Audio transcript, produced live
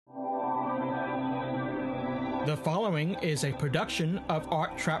The following is a production of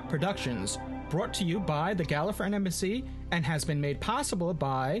Art Trap Productions, brought to you by the Gallifreyan Embassy and has been made possible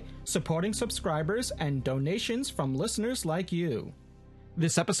by supporting subscribers and donations from listeners like you.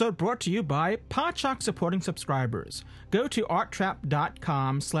 This episode brought to you by Podshock supporting subscribers. Go to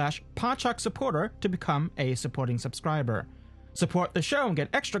arttrap.com/Podshock supporter to become a supporting subscriber. Support the show and get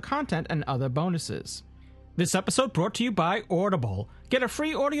extra content and other bonuses. This episode brought to you by Audible. Get a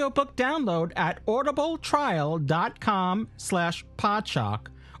free audiobook download at audibletrial.com/Podshock.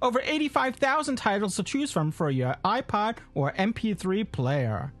 Over 85,000 titles to choose from for your iPod or MP3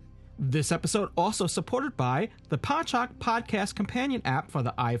 player. This episode also supported by the Podshock Podcast Companion app for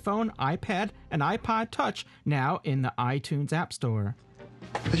the iPhone, iPad, and iPod Touch, now in the iTunes App Store.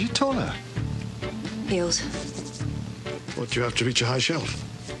 Are you taller? Heels. What, do you have to reach a high shelf?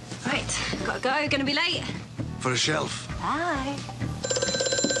 Right, gotta go, gonna be late. For a shelf? Bye.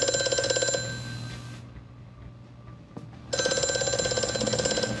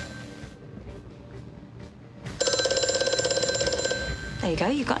 There you go,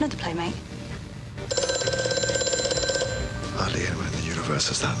 you've got another playmate. Hardly anyone in the universe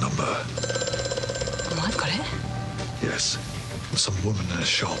has that number. Oh, I've got it. Yes, from some woman in a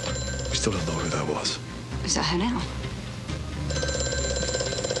shop. We still don't know who that was. Is that her now?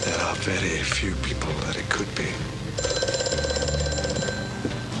 There are very few people that it could be.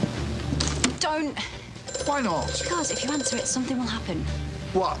 Don't. Why not? Because if you answer it, something will happen.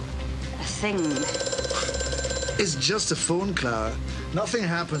 What? A thing. It's just a phone, Clara. Nothing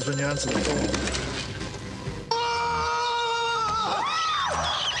happens when you answer the phone.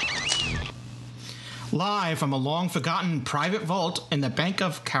 Live from a long-forgotten private vault in the Bank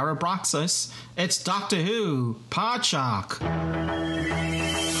of Carabraxus, it's Doctor Who, Podshock.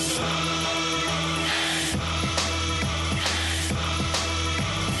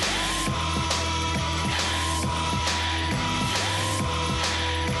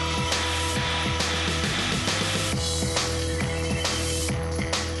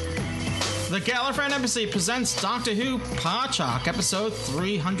 The Gallifreyan Embassy presents Doctor Who Podshock, episode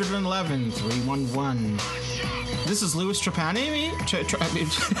 311, 311. This is Louis Trapani.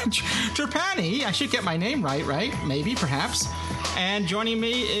 Trapani? I should get my name right? Maybe, perhaps. And joining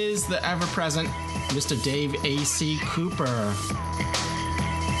me is the ever-present Mr. Dave A.C. Cooper.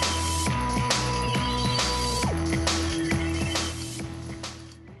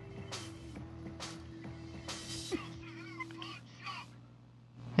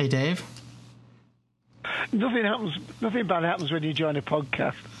 Hey, Dave. Nothing bad happens when you join a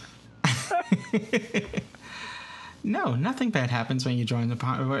podcast. No, nothing bad happens when you join the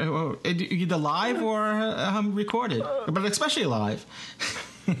podcast. Either live or recorded, but especially live.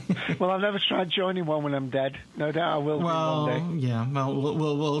 Well, I've never tried joining one when I'm dead. No doubt I will be one day. Yeah. Well,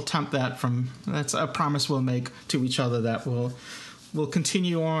 we'll attempt that. That's a promise we'll make to each other that we'll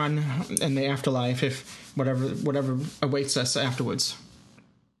continue on in the afterlife if whatever awaits us afterwards.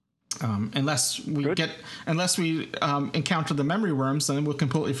 Unless we encounter the memory worms, then we'll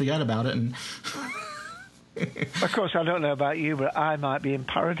completely forget about it. And of course, I don't know about you, but I might be in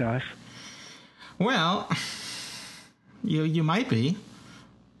paradise. Well, you might be.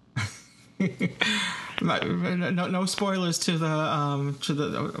 No spoilers to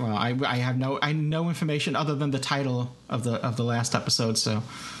the. Well, I have no information other than the title of the last episode, so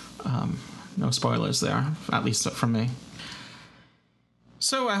no spoilers there, at least from me.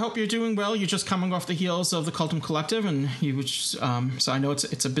 So I hope you're doing well. You're just coming off the heels of the Cultum Collective, and so I know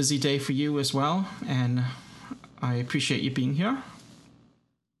it's a busy day for you as well, and I appreciate you being here.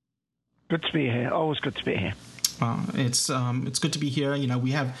 Good to be here. Always good to be here. Well, it's good to be here. You know,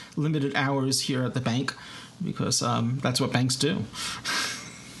 we have limited hours here at the bank because that's what banks do.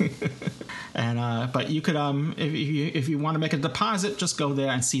 And but you could if you want to make a deposit, just go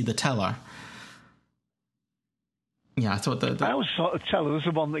there and see the teller. Yeah, I thought I always thought the teller was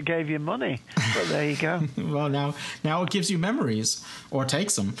the one that gave you money, but there you go. Well, now it gives you memories, or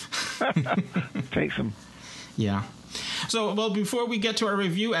takes them. Takes them. Yeah. So, well, before we get to our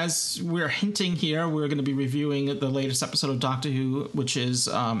review, as we're hinting here, we're going to be reviewing the latest episode of Doctor Who, which is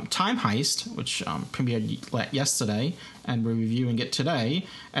Time Heist, which premiered yesterday, and we're reviewing it today,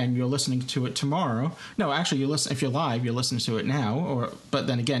 and you're listening to it tomorrow. No, actually, if you're live, you're listening to it now, but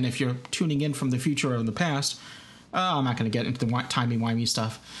then again, if you're tuning in from the future or the past, I'm not going to get into the timey-wimey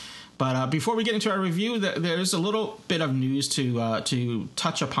stuff. But before we get into our review, there's a little bit of news to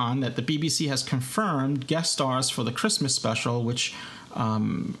touch upon, that the BBC has confirmed guest stars for the Christmas special, which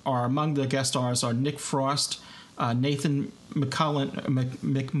are among the guest stars are Nick Frost, Nathan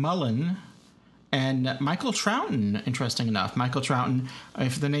McMullen, And Michael Troughton, interesting enough. Michael Troughton,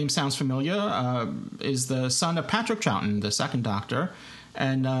 if the name sounds familiar, is the son of Patrick Troughton, the second Doctor.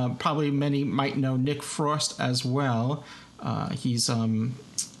 And probably many might know Nick Frost as well. He's known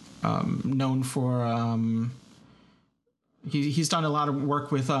for... he's done a lot of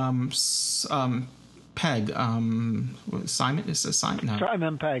work with Pegg. Simon? Is it Simon? No.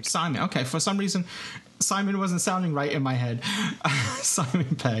 Simon Pegg. Simon. Okay. For some reason, Simon wasn't sounding right in my head.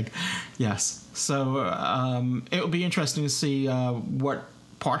 Simon Pegg. Yes. So it will be interesting to see what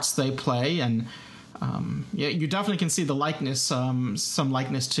parts they play, and yeah, you definitely can see the likeness, some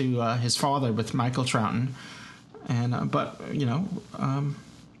likeness to his father with Michael Troughton, and but you know, I'm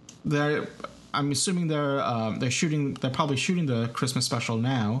assuming they're probably shooting the Christmas special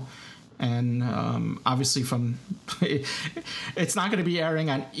now. And obviously, it's not going to be airing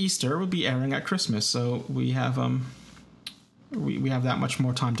on Easter; it will be airing at Christmas. So we have we have that much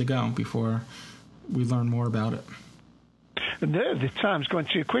more time to go before we learn more about it. No, the time's going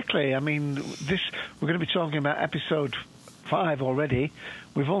too quickly. I mean, we're going to be talking about episode 5 already.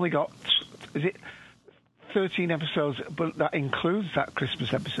 We've only got 13 episodes, but that includes that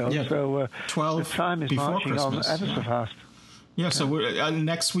Christmas episode. Yeah, so 12 the time is marching Christmas. on ever so fast. Yeah, so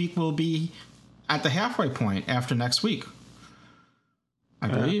next week will be at the halfway point after next week, I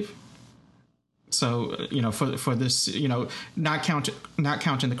believe. So, you know, for this, you know, not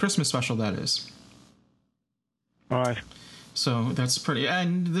counting the Christmas special, that is. All right. So that's pretty.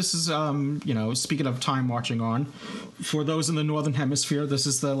 And this is, you know, speaking of time marching on, for those in the Northern Hemisphere, this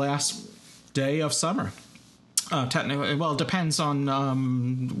is the last day of summer. Technically, well, it depends on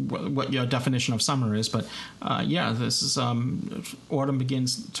what your definition of summer is, but yeah, this is autumn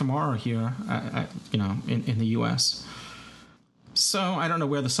begins tomorrow here, you know, in the U.S. So I don't know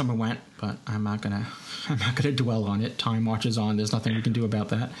where the summer went, but I'm not gonna dwell on it. Time marches on. There's nothing we can do about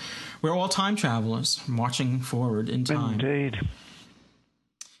that. We're all time travelers, marching forward in time. Indeed.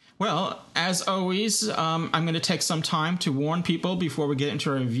 Well, as always, I'm going to take some time to warn people before we get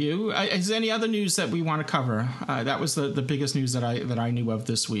into a review. Is there any other news that we want to cover? That was the biggest news that I knew of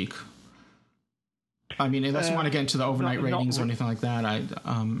this week. I mean, unless you want to get into the overnight ratings or anything like that,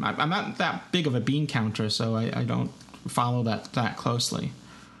 I'm not that big of a bean counter, so I don't follow that closely.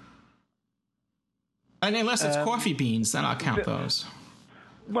 And unless it's coffee beans, then I'll count those.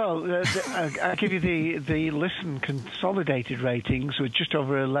 Well, I'll give you the Listen consolidated ratings were just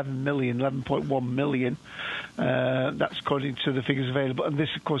over 11.1 million. That's according to the figures available. And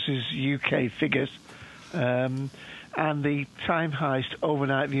this, of course, is UK figures. And the Time Heist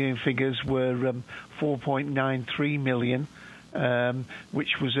overnight viewing figures were 4.93 million,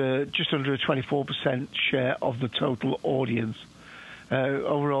 which was just under a 24% share of the total audience.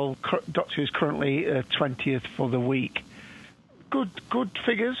 Overall, Doctor Who is currently 20th for the week. Good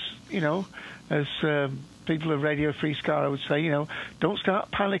figures, you know, as people of Radio Free Scar would say, you know, don't start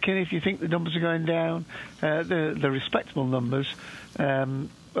panicking if you think the numbers are going down. They're respectable numbers,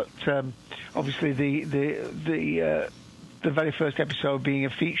 but obviously the very first episode being a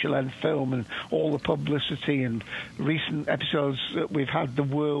feature-length film and all the publicity and recent episodes that we've had, the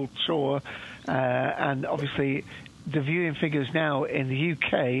world tour, and obviously the viewing figures now in the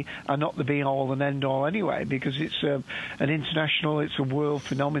UK are not the be-all and end-all anyway, because it's an international, it's a world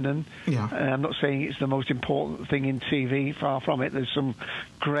phenomenon. Yeah. I'm not saying it's the most important thing in TV, far from it. There's some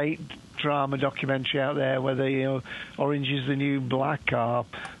great drama documentary out there, whether, you know, Orange is the New Black or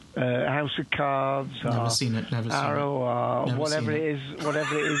House of Cards or Arrow or whatever it is that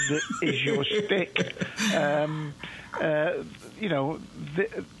is your stick.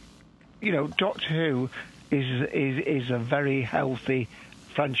 Doctor Who is a very healthy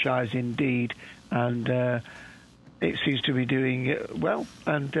franchise indeed, and it seems to be doing well.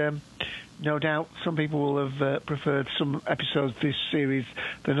 And no doubt some people will have preferred some episodes of this series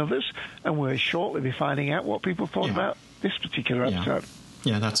than others, and we'll shortly be finding out what people thought about this particular episode.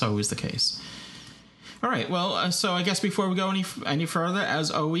 Yeah, that's always the case. All right, well, so I guess before we go any further, as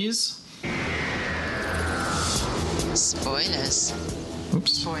always... Spoilers.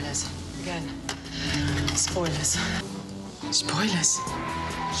 Oops. Spoilers. Again. Spoilers. Spoilers.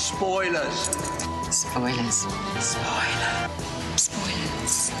 Spoilers. Spoilers. Spoiler.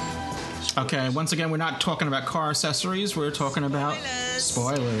 Spoilers. Okay, once again, we're not talking about car accessories. We're talking about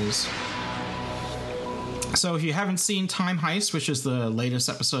spoilers. So if you haven't seen Time Heist, which is the latest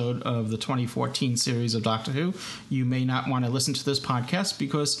episode of the 2014 series of Doctor Who, you may not want to listen to this podcast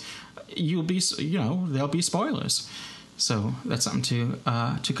because there'll be spoilers. So that's something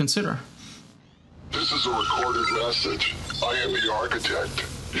to consider. This is a recorded message. I am the architect.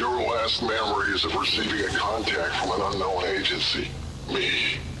 Your last memories of receiving a contact from an unknown agency.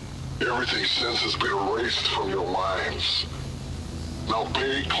 Me. Everything since has been erased from your minds. Now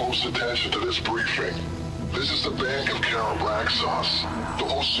pay close attention to this briefing. This is the Bank of Carabraxos, the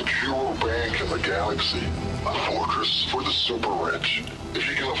most secure bank in the galaxy. A fortress for the super rich. If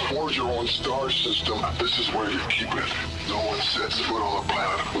you can afford your own star system, this is where you keep it. No one sets foot on the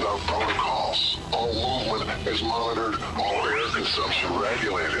planet without protocols. All movement is monitored, all air consumption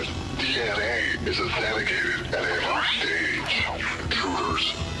regulated. DNA is authenticated at every stage.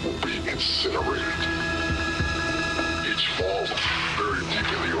 Intruders will be incinerated. Each vault, buried deep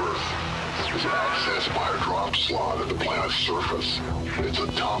in the earth, is accessed by a drop slot at the planet's surface. It's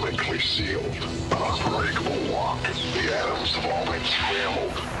atomically sealed, an unbreakable lock. The atoms have all been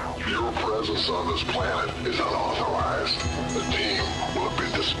scrambled. Your presence on this planet is unauthorized. The team will have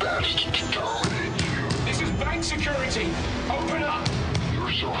been dispatched to terminate you. This is bank security. Open up.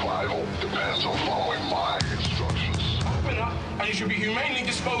 Your survival depends on following my instructions. Open up, and you should be humanely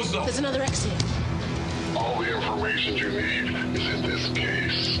disposed of. There's another exit. All the information you need is in this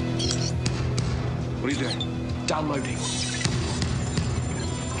case. What are you doing? Downloading.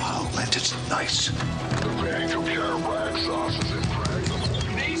 Oh, Leonard's nice. The Bank of Carabraxos is impregnable.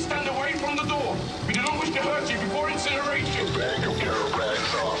 Please stand away from the door. We do not wish to hurt you before incineration. The Bank of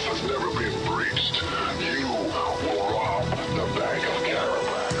Carabraxos has never been breached. You will rob the Bank of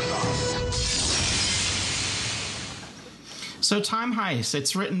Carabraxos. So Time Heist,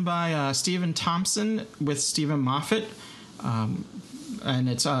 it's written by Stephen Thompson with Stephen Moffat, and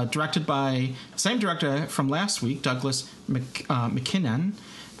it's directed by the same director from last week, Douglas McKinnon,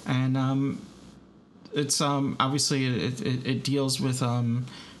 and it's obviously it deals with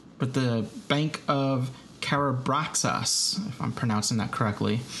the Bank of Carabraxos, if I'm pronouncing that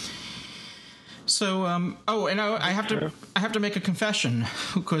correctly. So, I have to make a confession,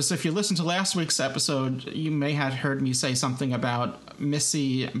 because if you listen to last week's episode, you may have heard me say something about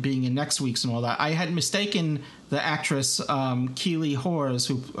Missy being in next week's and all that. I had mistaken the actress Keely Hawes,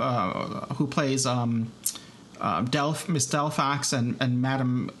 who plays Miss Delphax and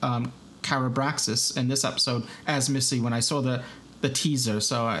Madame Carabraxos in this episode as Missy when I saw the teaser,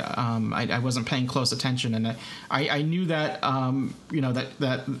 so I wasn't paying close attention, and I knew that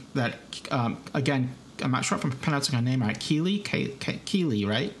again, I'm not sure if I'm pronouncing her name right. Keely,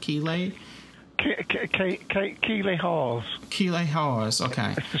 right? Keely Hawes. Keely Hawes.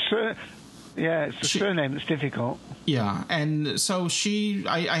 Okay. It's the surname that's difficult. Yeah, and so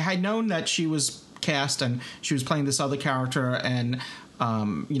I had known that she was cast and she was playing this other character, and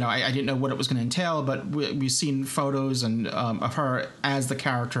I didn't know what it was going to entail, but we've seen photos and of her as the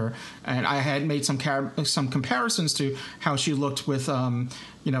character, and I had made some comparisons to how she looked with comparing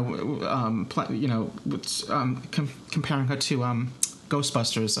her to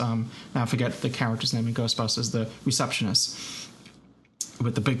Ghostbusters. Now I forget the character's name in Ghostbusters, the receptionist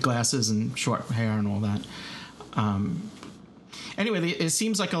with the big glasses and short hair and all that. Anyway, it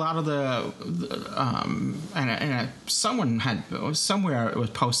seems like a lot of someone had somewhere it was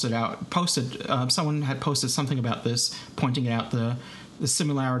someone had posted something about this, pointing out the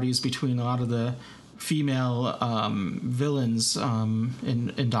similarities between a lot of the female villains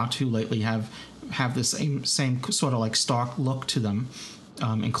in Doctor Who lately have the same sort of like stark look to them,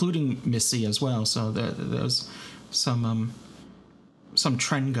 including Missy as well. So there's some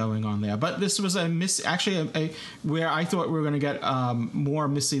trend going on there, but this was a where I thought we were going to get more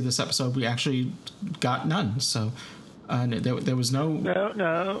Missy this episode. We actually got none. So there was no.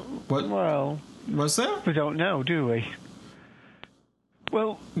 What? Well, was there? We don't know, do we?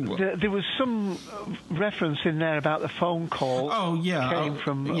 Well, there was some reference in there about the phone call. Oh yeah, came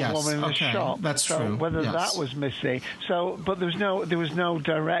from a woman in the shop. That's so true. Whether that was Missy, but there was no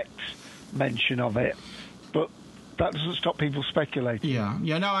direct mention of it, but that doesn't stop people speculating. Yeah.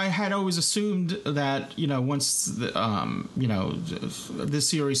 No, I had always assumed that once this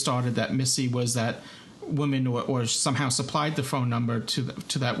series started, that Missy was that woman or somehow supplied the phone number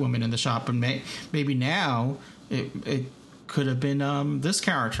to that woman in the shop, and maybe now it could have been this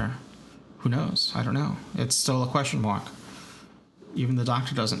character. Who knows? I don't know. It's still a question mark. Even the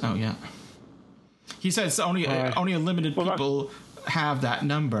Doctor doesn't know yet. He says only a limited people have that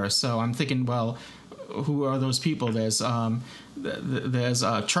number. So I'm thinking, well, who are those people? There's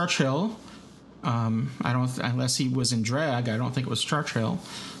Churchill. Unless he was in drag, I don't think it was Churchill.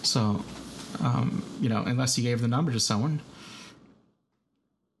 So, unless he gave the number to someone.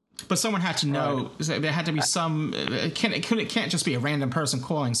 But someone had to know. Right. There had to be some. It can't just be a random person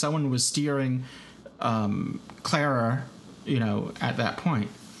calling. Someone was steering Clara, at that point.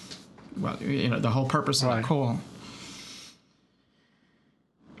 Well, the whole purpose of the call.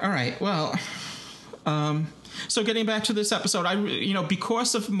 All right. Well, So getting back to this episode,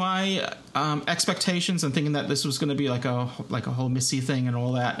 because of my expectations and thinking that this was going to be like a whole Missy thing and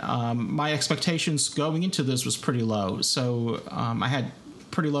all that, my expectations going into this was pretty low. So I had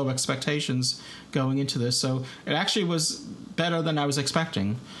pretty low expectations going into this. So it actually was better than I was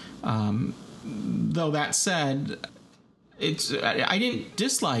expecting. Though that said, I didn't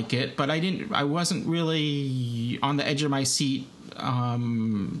dislike it, but I wasn't really on the edge of my seat,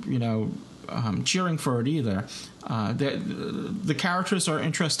 cheering for it either. The characters are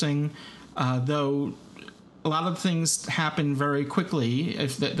interesting, though a lot of things happen very quickly.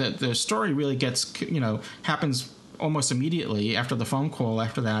 If the story really happens almost immediately after the phone call.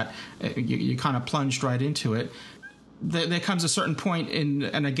 After that, you kind of plunged right into it. There comes a certain point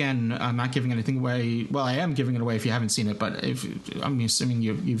and again, I'm not giving anything away. Well, I am giving it away if you haven't seen it, but I'm assuming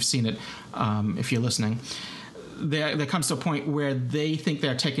you've seen it, if you're listening. There comes to a point where they think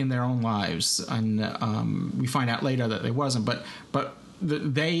they're taking their own lives, and we find out later that they wasn't. But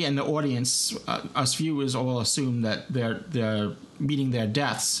they and the audience, us viewers, all assume that they're meeting their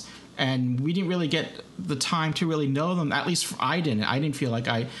deaths, and we didn't really get the time to really know them. At least I didn't. I didn't feel like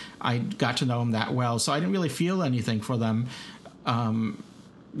I got to know them that well, so I didn't really feel anything for them,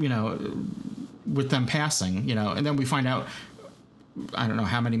 with them passing. And then we find out, I don't know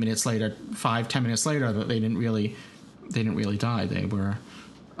how many minutes later, 5-10 minutes later, that they didn't really die. They were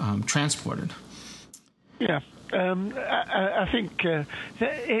transported. Yeah. I think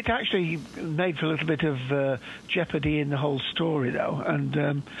it actually made for a little bit of jeopardy in the whole story, though,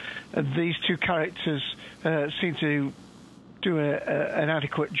 and these two characters seem to do an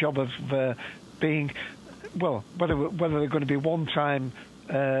adequate job of being, well, whether they're going to be one-time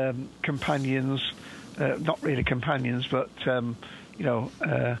companions, not really companions, but in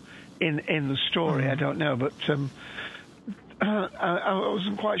the story, I don't know, but I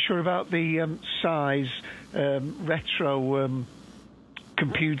wasn't quite sure about the size retro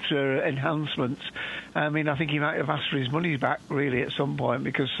computer enhancements. I mean, I think he might have asked for his money back, really, at some point,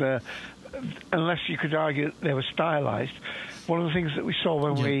 because unless you could argue that they were stylized. One of the things that we saw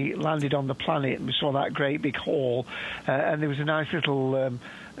when we landed on the planet, and we saw that great big hall, and there was a nice little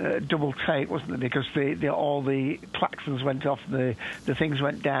double take, wasn't there? Because all the claxons went off, the things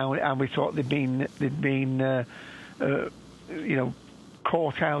went down, and we thought they'd been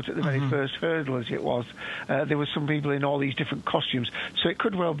caught out at the very first hurdle, as it was. There were some people in all these different costumes, so it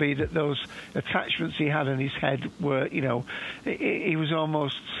could well be that those attachments he had on his head were, he was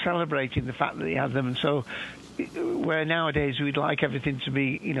almost celebrating the fact that he had them, and so where nowadays we'd like everything to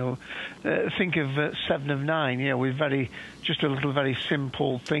be, think of 7 of 9, with just a little very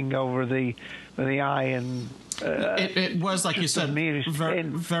simple thing over the eye, and it was, like you said,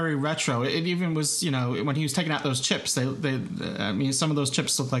 very retro. It even was, when he was taking out those chips, they I mean, some of those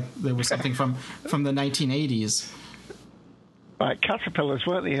chips looked like they were something from the 1980s. Like caterpillars,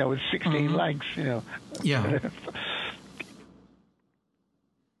 weren't they? With 16 legs. Yeah.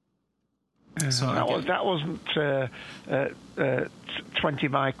 So that wasn't 20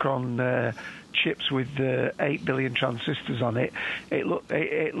 micron chips with 8 billion transistors on it. It looked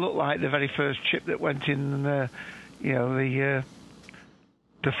like the very first chip that went in the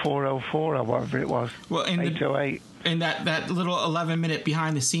 404 or whatever it was. Well, in 808. In that little 11-minute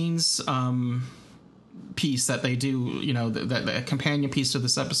behind the scenes piece that they do, the companion piece to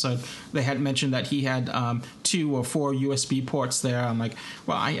this episode, they had mentioned that he had 2 or 4 USB ports there. I'm like,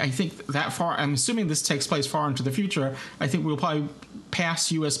 well, I think that far, I'm assuming this takes place far into the future. I think we'll probably pass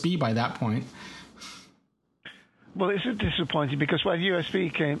USB by that point. Well, it's disappointing because when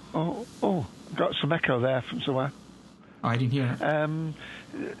USB came, got some echo there from somewhere. I didn't hear it.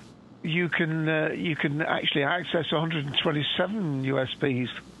 You can actually access 127 USBs.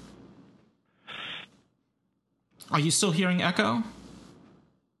 Are you still hearing echo?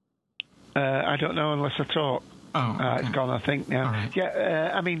 I don't know unless I talk. Oh, okay. It's gone, I think, now. Right.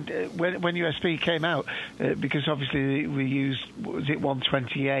 Yeah, I mean, when USB came out, because obviously we used, was it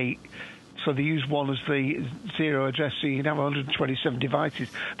 128? So they used one as the zero address, so you can have 127 devices.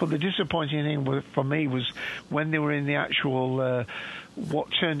 But the disappointing thing for me was when they were in the actual, what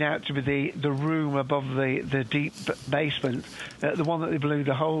turned out to be the room above the deep basement, the one that they blew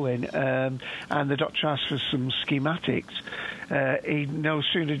the hole in, and the doctor asked for some schematics. He no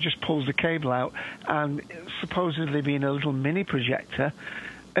sooner just pulls the cable out, and supposedly being a little mini projector,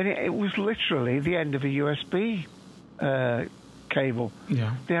 and it was literally the end of a USB cable.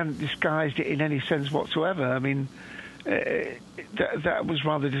 Yeah. They hadn't disguised it in any sense whatsoever. I mean, that was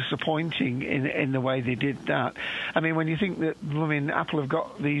rather disappointing in the way they did that. I mean, when you think that Apple have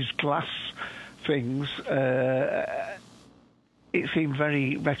got these glass things, it seemed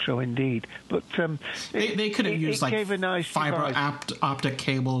very retro indeed. But they could have used like gave a nice fiber optic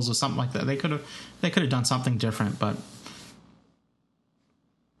cables or something like that. They could have done something different, but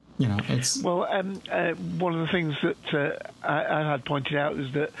it's well. One of the things that I had pointed out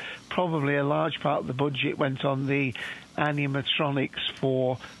is that probably a large part of the budget went on the animatronics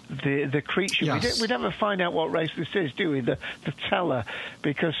for the creature. Yes. We never find out what race this is, do we? The teller,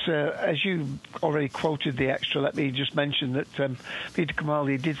 because as you already quoted the extra, let me just mention that Peter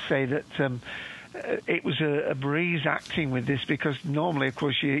Kamali did say that it was a breeze acting with this, because normally, of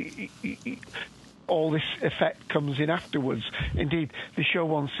course, all this effect comes in afterwards. Indeed, they show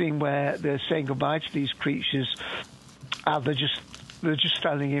one scene where they're saying goodbye to these creatures, and they're just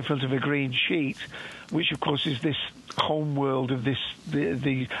standing in front of a green sheet, which of course is this home world of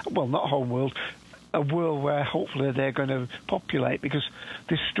well, not home world, a world where hopefully they're going to populate, because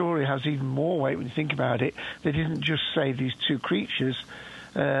this story has even more weight when you think about it. They didn't just say these two creatures,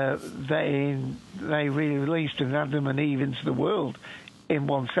 they really released an Adam and Eve into the world. In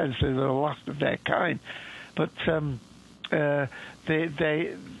one sense, they're the last of their kind. But when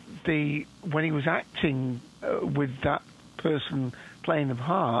he was acting with that person playing the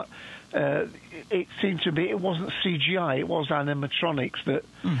part, it seemed to be, it wasn't CGI, it was animatronics. That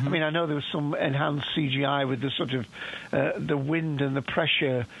I mean, I know there was some enhanced CGI with the sort of the wind and the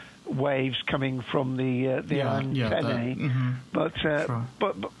pressure waves coming from the antennae, but sure.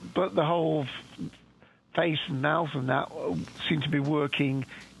 but the whole face and mouth and that seem to be working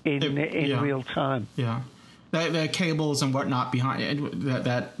in real time. Yeah, the cables and whatnot behind it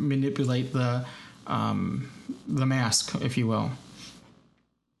that manipulate the mask, if you will.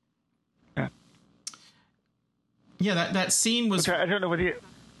 Yeah, that scene was. Okay, I don't know whether you.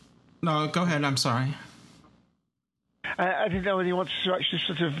 No, go ahead. I'm sorry. I didn't know whether you wanted to actually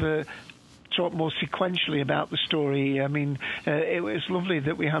sort of talk more sequentially about the story. I mean, it was lovely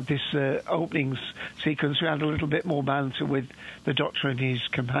that we had this opening sequence. We had a little bit more banter with the Doctor and his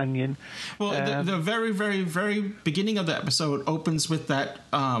companion. Well, the very, very, very beginning of the episode opens with that,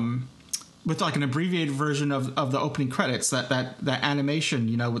 with like an abbreviated version of the opening credits. That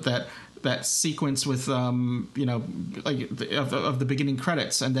animation, with that sequence with like of the beginning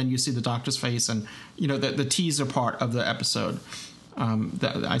credits, and then you see the Doctor's face, and the teaser part of the episode.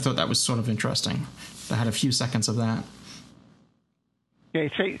 I thought that was sort of interesting. I had a few seconds of that. Yeah,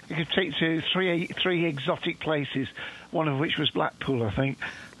 it could take to three exotic places, one of which was Blackpool, I think.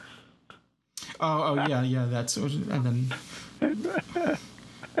 Oh yeah. That's, and then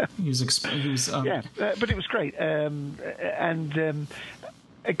he was yeah, but it was great,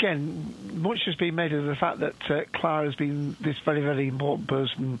 again, much has been made of the fact that Clara has been this very, very important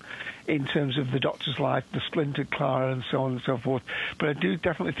person in terms of the Doctor's life, the splintered Clara and so on and so forth. But I do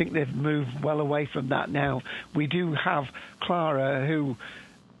definitely think they've moved well away from that now. We do have Clara who,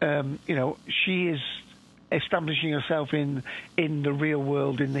 she is establishing herself in the real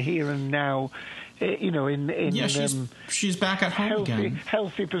world, in the here and now. She's back at home again.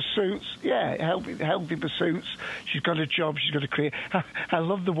 Healthy pursuits, healthy pursuits. She's got a job. She's got a career. I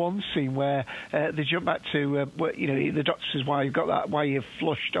love the one scene where they jump back to the Doctor says, "Why you've got that? Why you're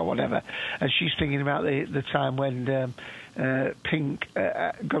flushed or whatever?" And she's thinking about the time when Pink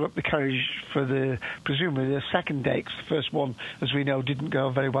got up the courage for presumably the second date. 'Cause the first one, as we know, didn't go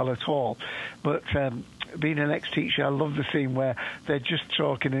very well at all. But being an ex-teacher, I love the scene where they're just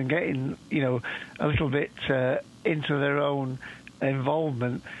talking and getting, a little bit into their own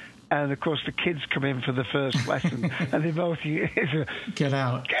involvement. And, of course, the kids come in for the first lesson, and they both get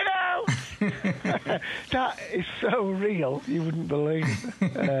out. Get out! That is so real, you wouldn't believe.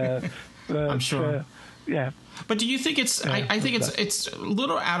 I'm sure. Yeah. But do you think it's? I think it's a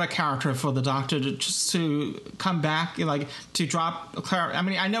little out of character for the Doctor to come back, like to drop Clara. I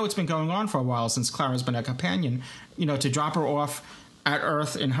mean, I know it's been going on for a while since Clara's been a companion. To drop her off at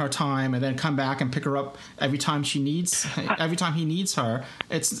Earth in her time, and then come back and pick her up every time he needs her.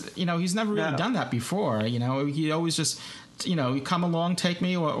 It's he's never really done that before. He always just come along, take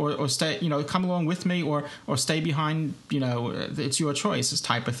me, or stay. Come along with me, or stay behind. It's your choice, this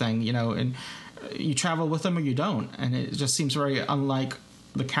type of thing. And you travel with them or you don't, and it just seems very unlike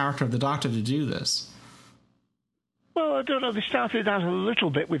the character of the Doctor to do this. Well, I don't know. They started out a little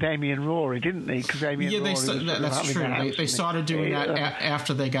bit with Amy and Rory, didn't they? Because Amy and Rory. That's true. They started doing that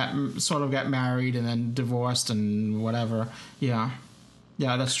after they got married and then divorced and whatever. Yeah,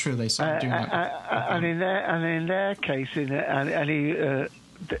 that's true. They started doing that. And in their case, it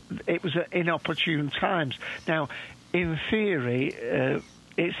was at inopportune times. Now, in theory.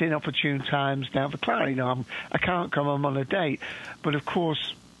 It's inopportune times now for Clara. I can't come on a date, but of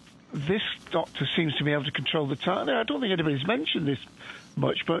course, this doctor seems to be able to control the TARDIS. I don't think anybody's mentioned this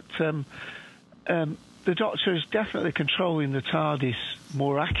much, but the Doctor is definitely controlling the TARDIS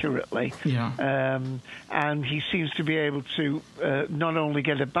more accurately. Yeah. And he seems to be able to not only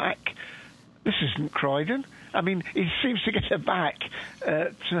get it back. This isn't Croydon. I mean, he seems to get it back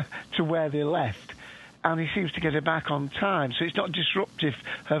to where they left, and he seems to get it back on time. So it's not disruptive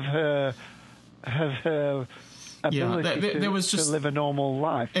of her ability there was just, to live a normal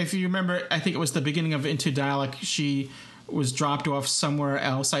life. If you remember, I think it was the beginning of Into Dialect. She was dropped off somewhere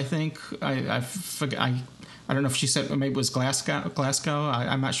else. I think I forget. I don't know if she said maybe it was Glasgow.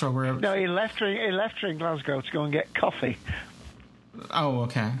 I'm not sure where. No, he left her in Glasgow to go and get coffee. Oh,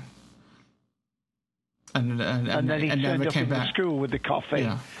 okay. And then he turned up came in back. the school with the coffee.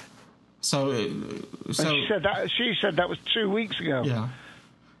 Yeah. So she said that was 2 weeks ago. Yeah.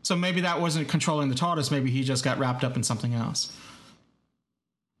 So maybe that wasn't controlling the TARDIS. Maybe he just got wrapped up in something else.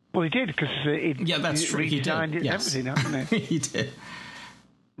 Well, he did, because he that's true. redesigned it and everything, hasn't he? He did.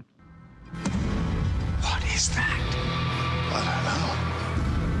 What is that? I don't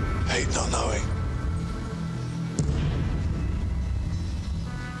know. Hate not knowing.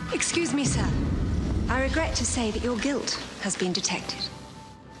 Excuse me, sir. I regret to say that your guilt has been detected.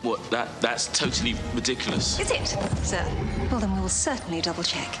 What? That's totally ridiculous. Is it, sir? Well, then we will certainly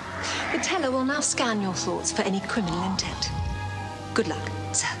double-check. The teller will now scan your thoughts for any criminal intent. Good luck,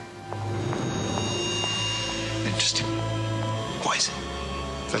 sir. Interesting. What is it?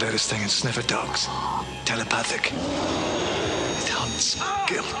 The latest thing in sniffer dogs. Telepathic. It hunts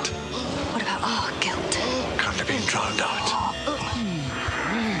guilt. What about our guilt? Currently being drowned out.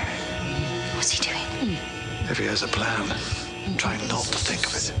 What's he doing? If he has a plan, try not to think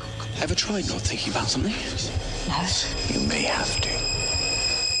of it. Ever tried not thinking about something? No. You may have to.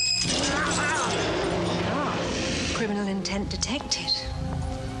 Criminal intent detected.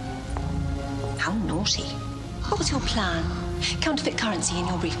 How naughty. What was your plan? Counterfeit currency in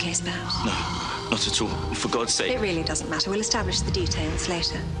your briefcase, perhaps? No, not at all. For God's sake. It really doesn't matter. We'll establish the details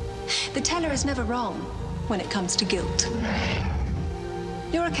later. The teller is never wrong when it comes to guilt.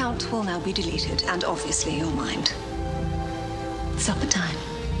 Your account will now be deleted, and obviously your mind. Supper time.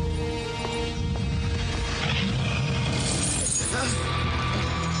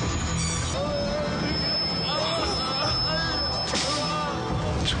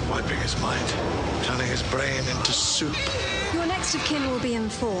 It's wiping his mind, turning his brain into soup. Your next of kin will be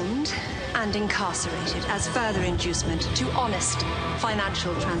informed and incarcerated as further inducement to honest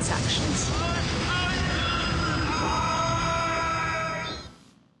financial transactions.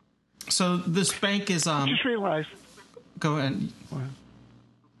 So this bank is I just realised. Go ahead.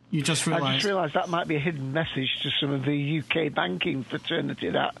 You just realised. I just realised that might be a hidden message to some of the UK banking fraternity.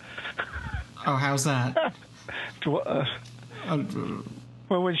 That. Oh, how's that? Well,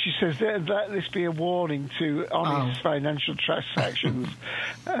 when she says let this be a warning to honest financial transactions,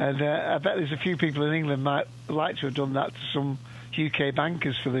 and I bet there's a few people in England might like to have done that to some UK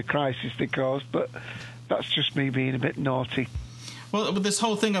bankers for the crisis they caused, but that's just me being a bit naughty. Well, this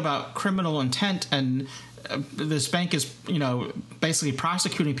whole thing about criminal intent and this bank is, basically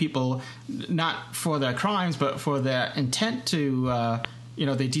prosecuting people not for their crimes, but for their intent to,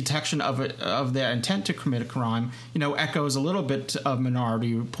 the detection of their intent to commit a crime, echoes a little bit of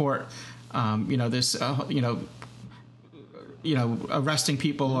Minority Report. Arresting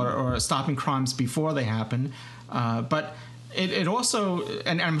people or stopping crimes before they happen. But it also,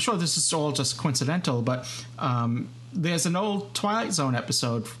 and I'm sure this is all just coincidental, but there's an old Twilight Zone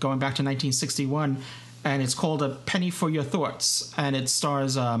episode going back to 1961, and it's called A Penny for Your Thoughts, and it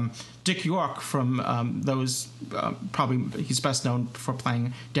stars Dick York from those, probably he's best known for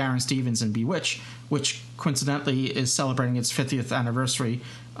playing Darren Stevens in Bewitched, which coincidentally is celebrating its 50th anniversary.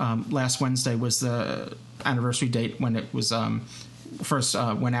 Last Wednesday was the anniversary date when it was first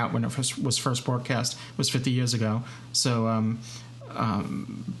went out, when it was first broadcast, was 50 years ago. So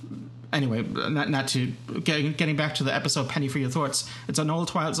anyway, not to getting back to the episode Penny for Your Thoughts. It's an old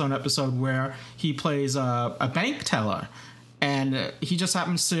Twilight Zone episode where he plays a bank teller, and he just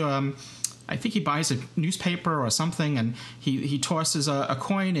happens to I think he buys a newspaper or something, and he tosses a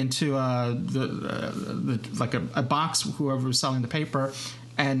coin into the like a box, whoever was selling the paper,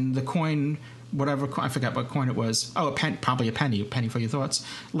 and the coin, whatever, I forget what coin it was. Oh, probably a penny for your thoughts.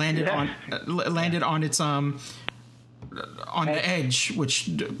 Landed on its on the edge, which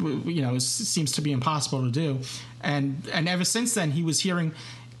seems to be impossible to do, and ever since then he was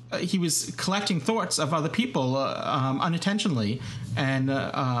collecting thoughts of other people unintentionally, and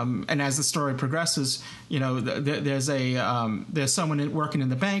as the story progresses, there's someone working in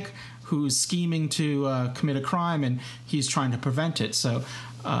the bank who's scheming to commit a crime, and he's trying to prevent it. So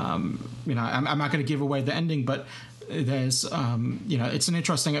I'm not going to give away the ending, but there's it's an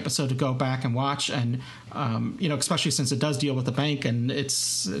interesting episode to go back and watch, and especially since it does deal with the bank, and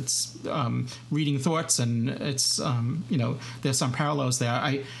it's reading thoughts, and it's there's some parallels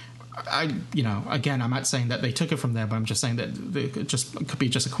there. Again, I'm not saying that they took it from there, but I'm just saying that it could be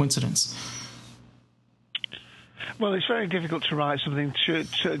just a coincidence. Well, it's very difficult to write something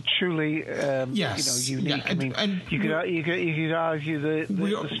truly, unique. Yeah, I mean, you could argue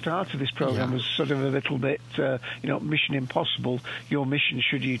the start of this program was sort of a little bit, Mission Impossible. Your mission,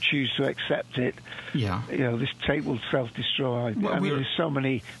 should you choose to accept it. Yeah. This tape will self-destroy. There's so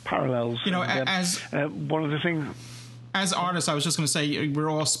many parallels. One of the things. As artists, I was just going to say, we're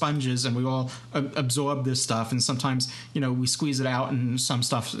all sponges and we all absorb this stuff, and sometimes we squeeze it out, and some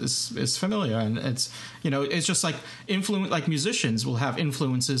stuff is familiar, and it's just like like musicians will have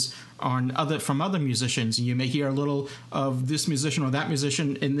influences from other musicians, and you may hear a little of this musician or that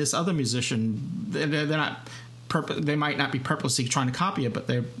musician in this other musician. They're not they might not be purposely trying to copy it, but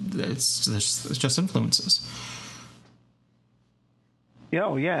it's just influences.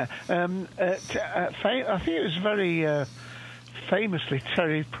 Oh, yeah. I think it was very famously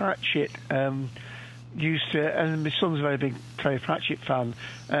Terry Pratchett used to, and my son's a very big Terry Pratchett fan.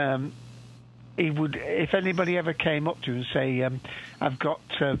 He would, if anybody ever came up to him and say, "I've got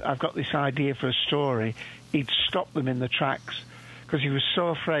this idea for a story," he'd stop them in the tracks, because he was so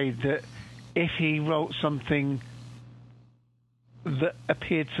afraid that if he wrote something that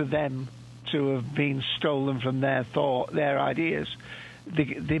appeared to them to have been stolen from their ideas,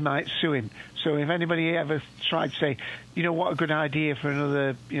 they might sue him. So if anybody ever tried to say, what a good idea for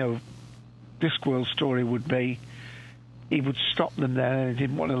another, Discworld story would be, he would stop them there, and he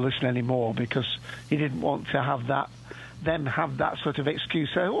didn't want to listen anymore, because he didn't want to have that sort of excuse.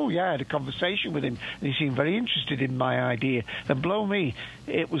 Say, oh yeah, I had a conversation with him, and he seemed very interested in my idea. And blow me,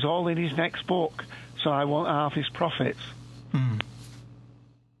 it was all in his next book, so I want half his profits.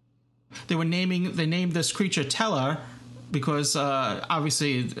 They named this creature Teller, because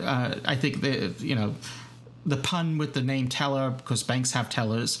obviously I think the pun with the name Teller, because banks have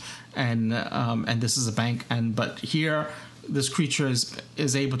tellers, and this is a bank, but here this creature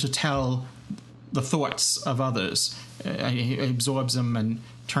is able to tell the thoughts of others. He absorbs them and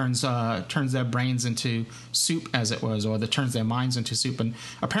turns their brains into soup, as it was, or that turns their minds into soup, and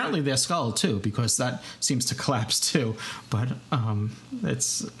apparently their skull too, because that seems to collapse too. But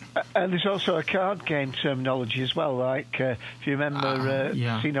it's and there's also a card game terminology as well. Like if you remember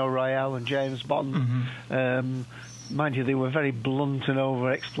Casino Royale and James Bond. Mind you, they were very blunt and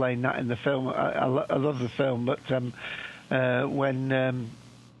over-explained that in the film. I love the film, but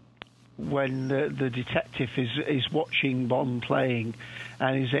when the detective is watching Bond playing,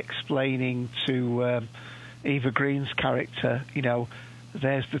 and is explaining to Eva Green's character,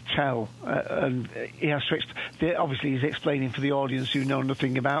 there's the tell, and he has to. Obviously, he's explaining for the audience who know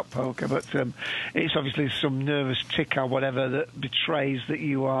nothing about poker, but it's obviously some nervous tick or whatever that betrays that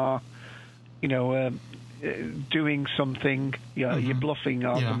you are, doing something. You're bluffing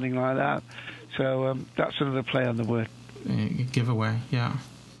or something like that. So that's another play on the word. Giveaway, yeah.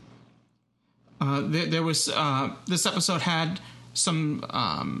 There was this episode had some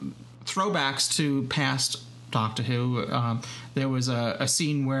throwbacks to past Doctor Who. There was a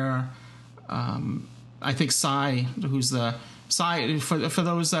scene where I think Sai, who's the Sai, for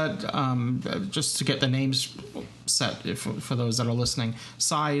those that just to get the names set for those that are listening,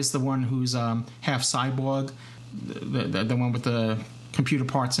 Sai is the one who's half cyborg, the one with the computer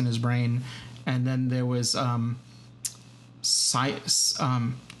parts in his brain, and then there was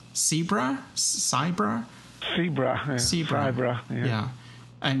Cybra, yeah.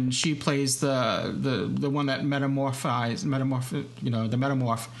 And she plays the one that the metamorph,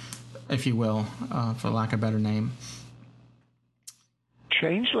 if you will, for lack of a better name.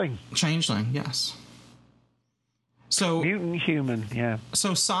 Changeling, yes. So mutant human, yeah.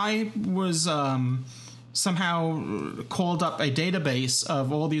 So Sai was somehow called up a database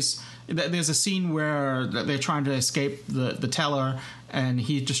of all these. There's a scene where they're trying to escape the teller, and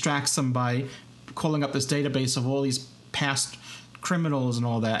he distracts them by calling up this database of all these past criminals and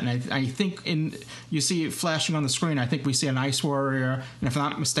all that. And I think you see it flashing on the screen. I think we see an Ice Warrior, and if I'm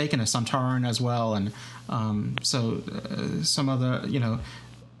not mistaken, a Santaran as well, and some other,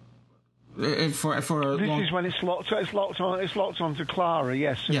 for this is when it's locked onto Clara,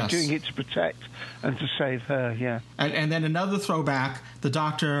 yes, and yes. Doing it to protect and to save her, yeah. And then another throwback, the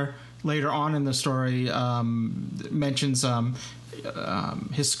Doctor later on in the story mentions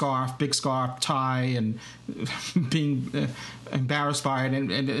his scarf, big scarf, tie, and being embarrassed by it,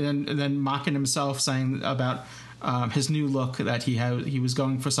 and then mocking himself, saying about his new look, that he was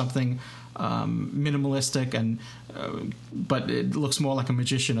going for something minimalistic, and but it looks more like a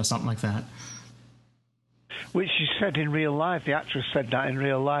magician or something like that. Which she said in real life. The actress said that in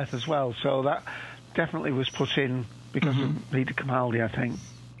real life as well. So that definitely was put in because of Rita Camaldi, I think.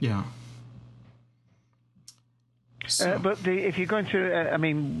 Yeah. So. But if you're going to,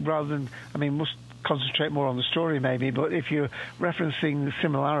 must concentrate more on the story maybe, but if you're referencing the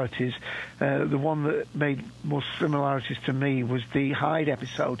similarities, the one that made most similarities to me was the Hyde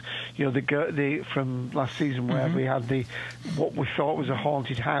episode, the from last season, where we had what we thought was a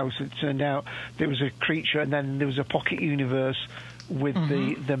haunted house. It turned out there was a creature, and then there was a pocket universe with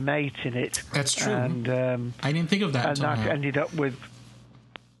the mate in it. That's true. And I didn't think of that. And that ended up with...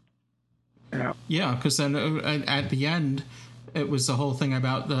 Yeah, because then at the end, it was the whole thing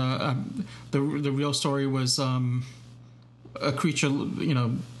about the real story was a creature,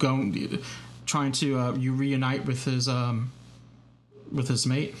 trying to reunite with his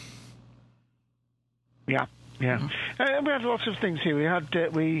mate. Yeah. We had lots of things here. We had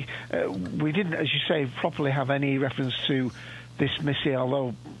we didn't, as you say, properly have any reference to this Missy,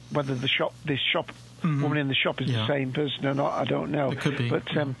 although whether this shop woman in the shop is the same person or not, I don't know. It could be.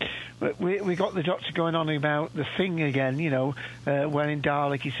 But we got the Doctor going on about the Thing again. When in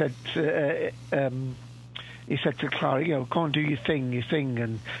Dalek he said to Clara, go and do your thing.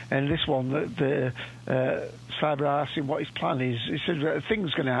 And this one, the Cyber asked him what his plan is. He said, a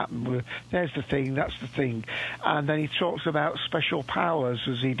thing's going to happen. There's the thing, that's the thing. And then he talks about special powers,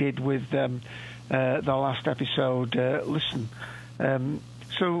 as he did with the last episode, Listen.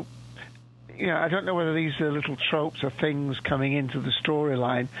 So, I don't know whether these are little tropes or things coming into the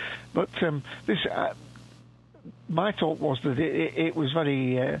storyline, but this, my thought was that it was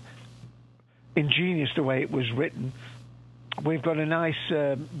very ingenious the way it was written. We've got a nice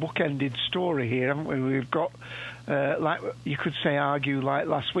bookended story here, haven't we? We've got, like you could say, argue like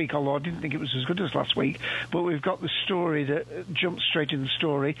last week, although I didn't think it was as good as last week, but we've got the story that jumped straight in the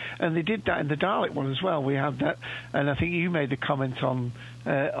story, and they did that in the Dalek one as well. We had that, and I think you made the comment on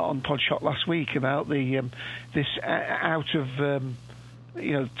Podshock last week about the this out of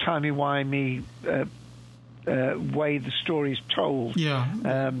timey-wimey way the story is told.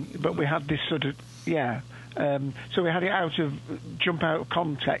 Yeah. But we had this sort of so we had it jump out of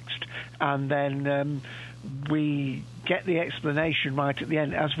context, and then we get the explanation right at the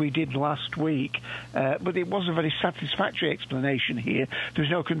end, as we did last week. But it was a very satisfactory explanation here. There's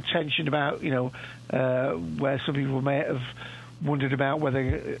no contention about, where some people may have wondered about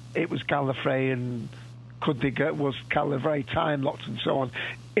whether it was Gallifrey and was Gallifrey time locked and so on.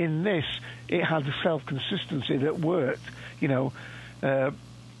 In this, it had the self-consistency that worked. We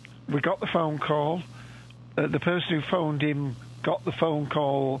got the phone call. The person who phoned him got the phone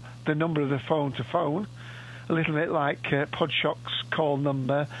call, the number of the phone to phone, a little bit like Podshock's call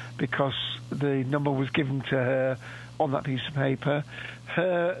number, because the number was given to her on that piece of paper.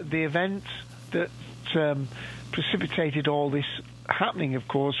 The event that precipitated all this happening, of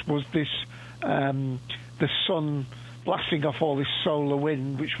course, was this the sun blasting off all this solar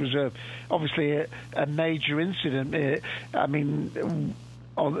wind, which was obviously a major incident.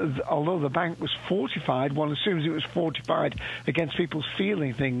 Although the bank was fortified, one assumes it was fortified against people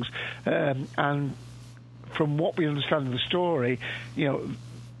stealing things. And from what we understand of the story,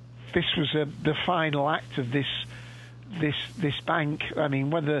 this was the final act of this bank. I mean,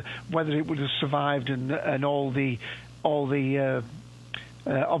 whether it would have survived and all the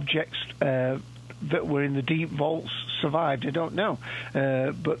objects that were in the deep vaults survived, I don't know.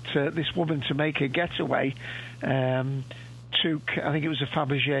 But this woman, to make a getaway, took, I think it was a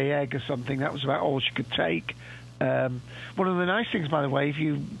Fabergé egg or something. That was about all she could take. One of the nice things, by the way, if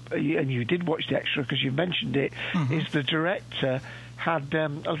you did watch the extra because you mentioned it, is the director had a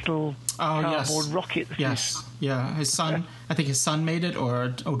little cardboard rocket. Yes, yeah. His son, I think his son made it, or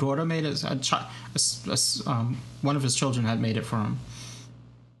daughter made it. One of his children had made it for him.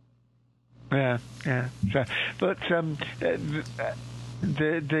 Yeah. So, but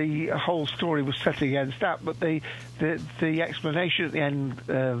the whole story was set against that. But the explanation at the end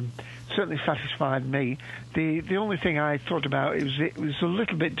certainly satisfied me. The only thing I thought about it was a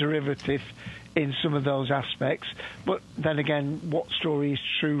little bit derivative in some of those aspects. But then again, what story is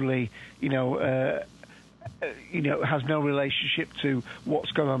truly, has no relationship to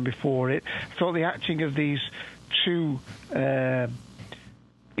what's gone on before it? I thought the acting of these two,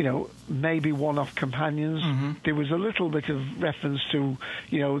 maybe one-off companions. There was a little bit of reference to,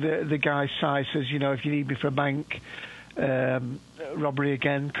 the guy Si says, if you need me for a bank robbery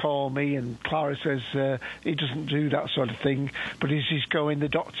again, call me. And Clara says he doesn't do that sort of thing. But as he's going, the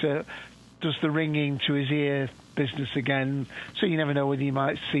Doctor does the ringing to his ear business again, so you never know whether you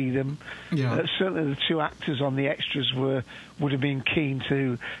might see them. Yeah. Certainly the two actors on the extras would have been keen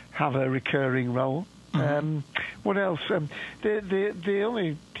to have a recurring role. What else? The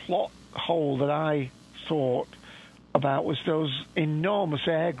only plot hole that I thought about was those enormous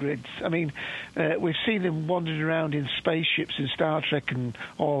air grids. I mean, we've seen them wandering around in spaceships in Star Trek and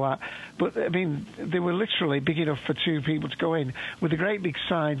all that, but I mean, they were literally big enough for two people to go in with a great big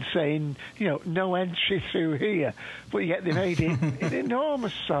sign saying, no entry through here, but yet they made it an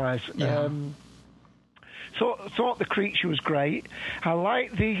enormous size. Yeah. Thought the creature was great. I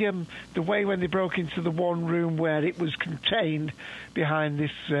liked the way when they broke into the one room where it was contained behind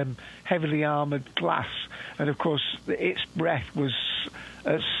this heavily armoured glass, and of course its breath was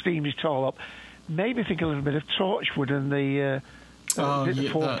steamed it all up. Made me think a little bit of Torchwood and the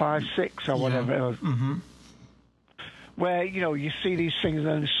 456 or whatever it was. Mm-hmm. Where you see these things and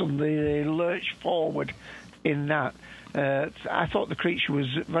then suddenly they lurch forward in that. I thought the creature was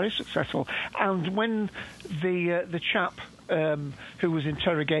very successful, and when the chap who was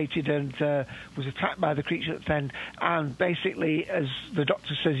interrogated and was attacked by the creature at the end, and basically, as the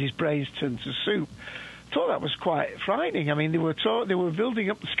doctor says, his brains turned to soup, I thought that was quite frightening. I mean, they were building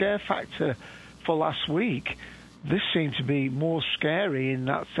up the scare factor for last week. This seemed to be more scary in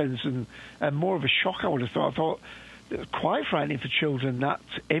that sense, and more of a shock, I would have thought. I thought it was quite frightening for children, that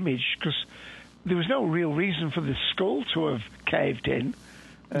image, because there was no real reason for the skull to have caved in.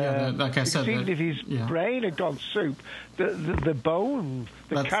 Like I said, even if his brain had gone soup, the bone,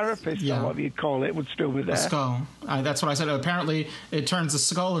 the carapace, or whatever you call it, would still be there. The skull. That's what I said. Apparently, it turns the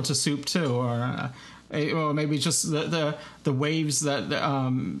skull into soup too, or maybe just the waves that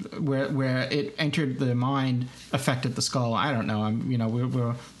where it entered the mind affected the skull. I don't know.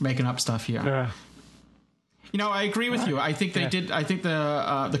 We're making up stuff here. Yeah. I agree with you. I think they did. I think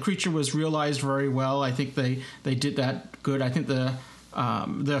the creature was realized very well. I think they did that good. I think the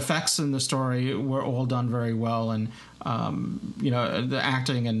effects in the story were all done very well, and the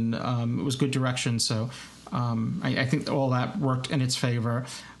acting and it was good direction. So I think all that worked in its favor.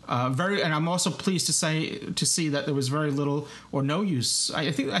 And I'm also pleased to see that there was very little or no use. I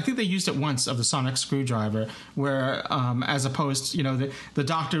think they used it once of the sonic screwdriver, where as opposed, the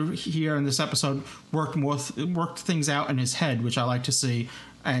doctor here in this episode worked things out in his head, which I like to see.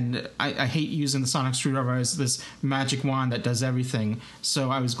 And I hate using the sonic screwdriver as this magic wand that does everything. So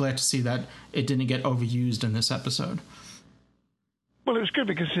I was glad to see that it didn't get overused in this episode. Well, it was good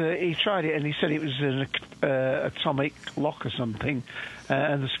because he tried it and he said it was an atomic lock or something,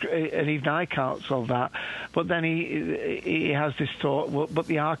 and even I can't solve that. But then he has this thought, well, but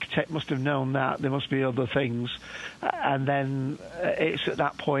the architect must have known that there must be other things, and then it's at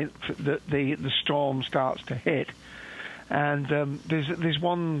that point that the storm starts to hit, and there's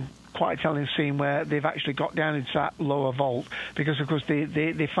one quite telling scene where they've actually got down into that lower vault because, of course,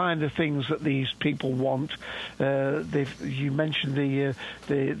 they find the things that these people want. You mentioned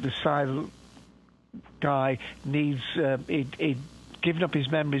the silent guy needs he'd given up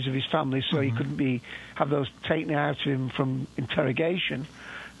his memories of his family, so he couldn't have those taken out of him from interrogation.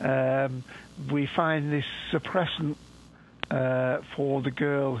 We find this suppressant for the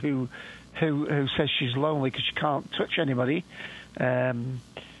girl who says she's lonely because she can't touch anybody.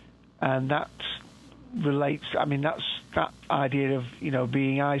 And that relates. I mean, that's that idea of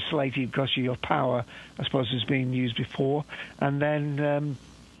being isolated because of your power, I suppose, has been used before. And then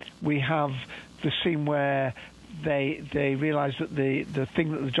we have the scene where they realise that the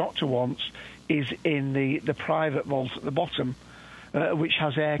thing that the doctor wants is in the private vault at the bottom, which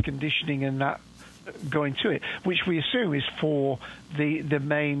has air conditioning and that going to it, which we assume is for the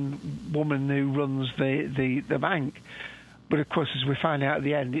main woman who runs the bank. But, of course, as we find out at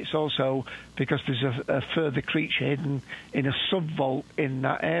the end, it's also because there's a further creature hidden in a sub-vault in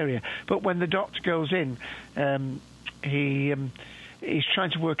that area. But when the doctor goes in, he's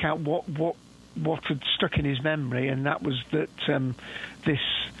trying to work out what had stuck in his memory, and that was that this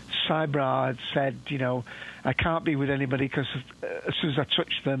Cybra had said, I can't be with anybody because as soon as I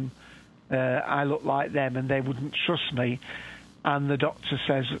touch them, I look like them and they wouldn't trust me. And the doctor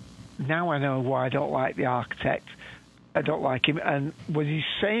says, now I know why I don't like the architect. I don't like him. And when he's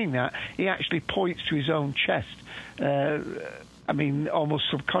saying that, he actually points to his own chest. Almost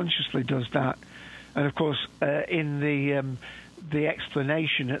subconsciously does that. And, of course, in the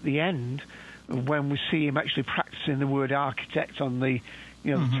explanation at the end, when we see him actually practicing the word architect on the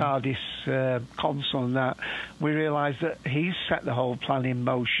the TARDIS console and that, we realise that he's set the whole plan in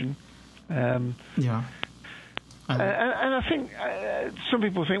motion. And I think some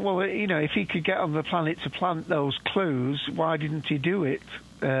people think, well, if he could get on the planet to plant those clues, why didn't he do it?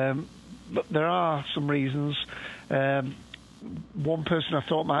 but there are some reasons. One person I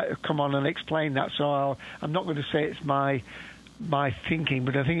thought might have come on and explain that, so I'm not going to say it's my thinking,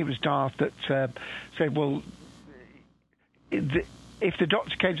 but I think it was Darth that said, well, if the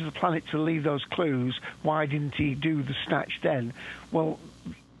Doctor came to the planet to leave those clues, why didn't he do the snatch then? Well,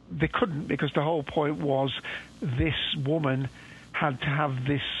 they couldn't, because the whole point was this woman had to have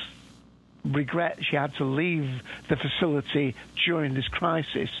this regret. She had to leave the facility during this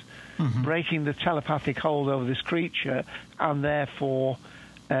crisis, breaking the telepathic hold over this creature, and therefore,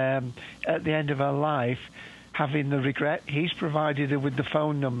 at the end of her life, having the regret. He's provided her with the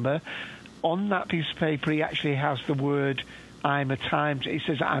phone number. On that piece of paper, he actually has the word, he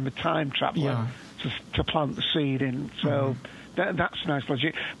says, I'm a time traveller, to plant the seed in. So that's nice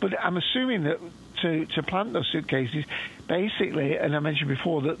logic. But I'm assuming that to plant those suitcases, basically, and I mentioned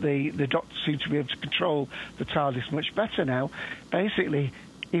before that the Doctor seemed to be able to control the TARDIS much better now. Basically,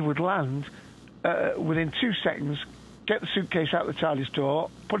 he would land within 2 seconds, get the suitcase out the TARDIS door,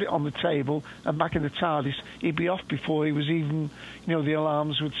 put it on the table, and back in the TARDIS. He'd be off before he was even, the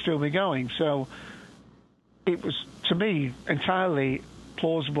alarms would still be going. So it was, to me, entirely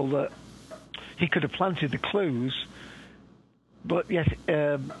plausible that he could have planted the clues, but yet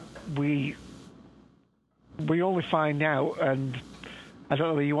we only find out, and I don't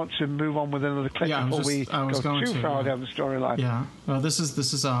know whether you want to move on with another clip before we go too far down the storyline. Yeah, well, this is the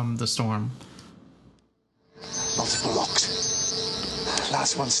storm. Multiple locks.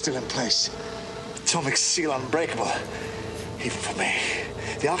 Last one's still in place. Atomic seal unbreakable. Even for me.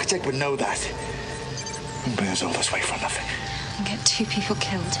 The architect would know that. Wouldn't bring us all this way for nothing. And get 2 people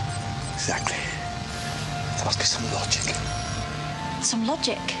killed. Exactly. There must be some logic. Some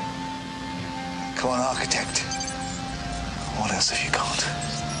logic? Come on, architect. What else have you got?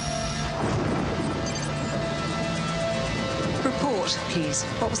 Report, please.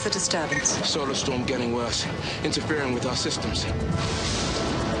 What was the disturbance? Solar storm getting worse, interfering with our systems.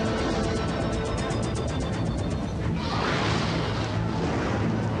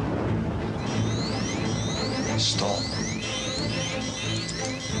 Storm.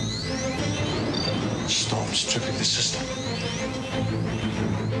 Storm's stripping the system.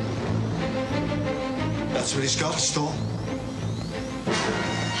 That's what he's got, a storm.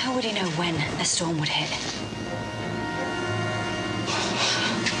 How would he know when a storm would hit?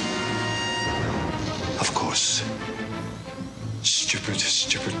 Of course.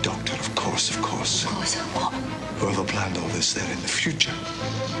 Stupid doctor, of course. Of course, what? Whoever planned all this, they're in the future.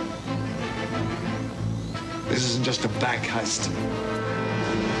 This isn't just a bank heist.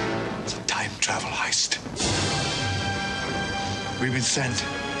 It's a time travel heist. We've been sent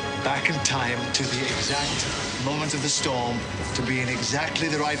back in time to the exact moment of the storm to be in exactly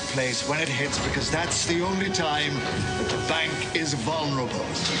the right place when it hits, because that's the only time that the bank is vulnerable.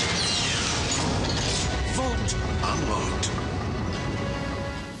 Vault unlocked.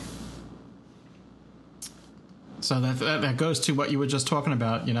 So that goes to what you were just talking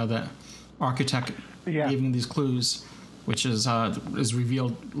about, that architect leaving these clues, which is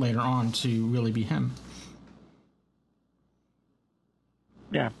revealed later on to really be him.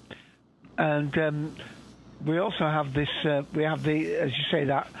 Yeah. And we also have this, we have the, as you say,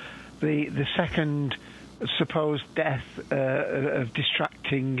 that the second supposed death of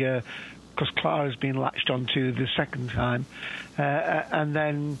distracting, because Clara's been latched onto the second time, and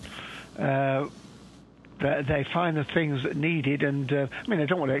then they find the things that needed, and I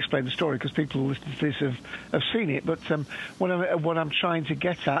don't want to explain the story because people who listen to this have seen it, but what I'm trying to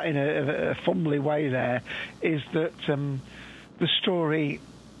get at in a fumbly way there is that the story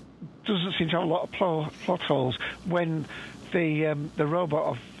doesn't seem to have a lot of plot holes. When the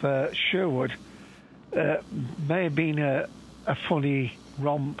robot of Sherwood may have been a funny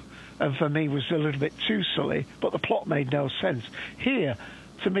romp, and for me was a little bit too silly, but the plot made no sense. Here,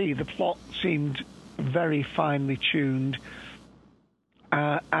 to me, the plot seemed very finely tuned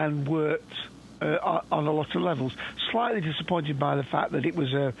and worked on a lot of levels. Slightly disappointed by the fact that it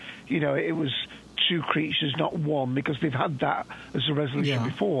was it was 2 creatures, not 1, because they've had that as a resolution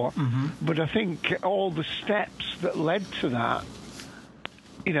before. Mm-hmm. But I think all the steps that led to that,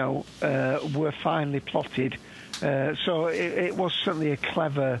 were finely plotted. So it was certainly a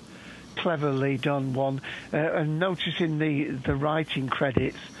cleverly done one. And noticing the writing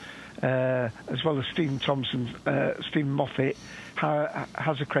credits, as well as Stephen Moffat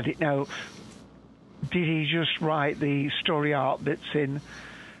has a credit. Now, did he just write the story arc that's in?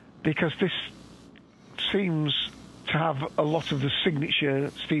 Because this seems to have a lot of the signature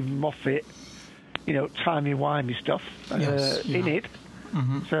Stephen Moffat, timey-wimey stuff in it.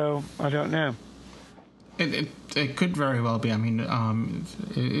 Mm-hmm. So, I don't know. It could very well be. I mean,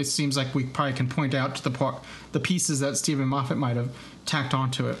 it seems like we probably can point out to the pieces that Stephen Moffat might have tacked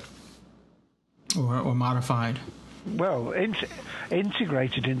onto it or modified. Well,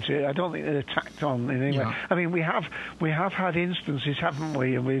 integrated into it. I don't think they're tacked on in any way. Yeah. I mean, we have had instances, haven't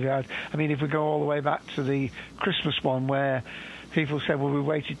we? And we've had. I mean, if we go all the way back to the Christmas one, where people said, "Well, we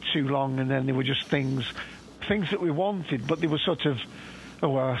waited too long," and then there were just things that we wanted, but they were sort of. Oh,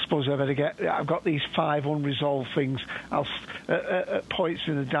 well, I suppose I've got these 5 unresolved things. At points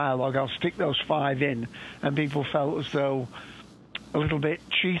in the dialogue, I'll stick those 5 in, and people felt as though a little bit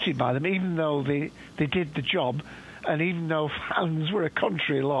cheated by them, even though they did the job, and even though fans were a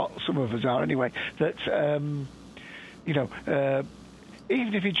country lot, some of us are anyway, that, even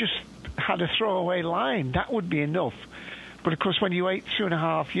if he just had a throwaway line, that would be enough. But, of course, when you wait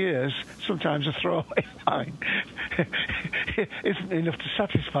 2.5 years, sometimes a throwaway line isn't enough to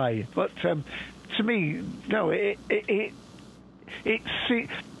satisfy you. But to me, no, if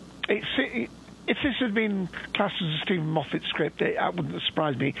this had been classed as a Stephen Moffat script, that wouldn't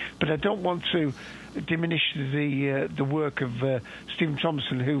surprise me. But I don't want to diminish the work of Stephen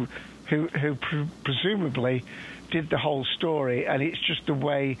Thompson, who presumably did the whole story, and it's just the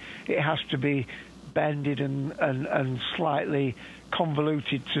way it has to be bended and slightly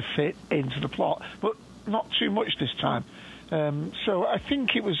convoluted to fit into the plot, but not too much this time. So I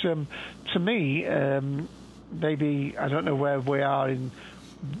think it was, to me, maybe, I don't know where we are in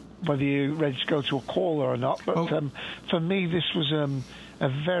whether you're ready to go to a caller or not, but for me this was a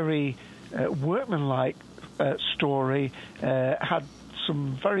very workmanlike story, had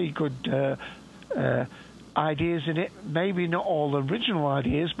some very good ideas in it, maybe not all original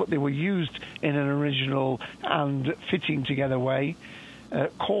ideas, but they were used in an original and fitting together way,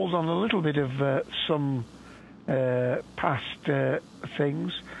 called on a little bit of some past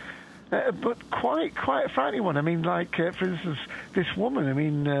things, but quite a frightening one. I mean, like, for instance, this woman, I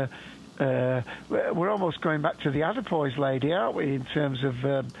mean, we're almost going back to the Adipose lady, aren't we, in terms of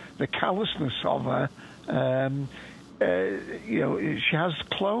the callousness of her. She has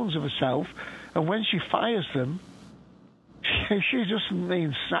clones of herself, and when she fires them, she doesn't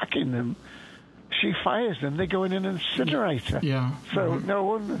mean sacking them. She fires them; they go in an incinerator. Yeah. So no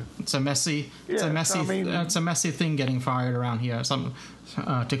wonder. It's a messy thing getting fired around here.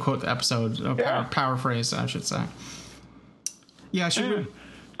 To quote the episode, or paraphrase, I should say. Yeah, should we?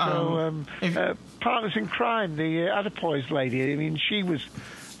 Partners in Crime, the Adipose lady. I mean, she was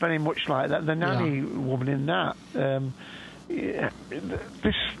very much like that. The nanny woman in that.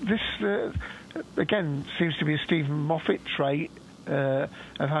 This again seems to be a Stephen Moffat trait of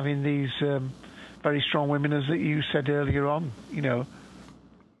having these very strong women, as that you said earlier on. Yeah,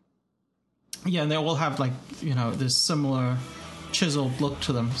 and they all have this similar chiseled look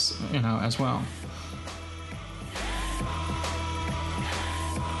to them, as well.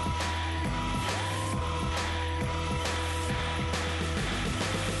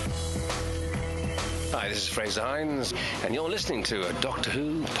 Hi, this is Fraser Hines, and you're listening to a Doctor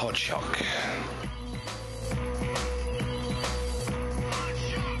Who Podshock.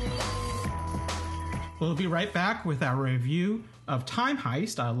 We'll be right back with our review of Time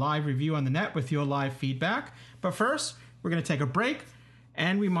Heist, our live review on the net with your live feedback. But first, we're going to take a break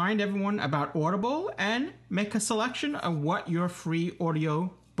and remind everyone about Audible and make a selection of what your free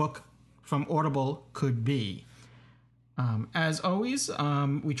audio book from Audible could be. As always,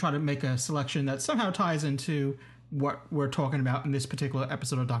 we try to make a selection that somehow ties into what we're talking about in this particular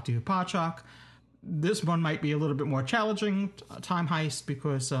episode of Doctor Who Podshock. This one might be a little bit more challenging, Time Heist,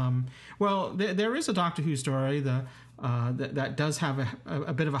 because, there is a Doctor Who story that does have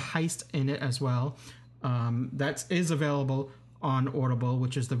a bit of a heist in it as well. That is available on Audible,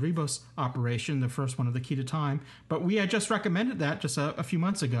 which is the Rebus operation, the first one of the Key to Time. But we had just recommended that just a few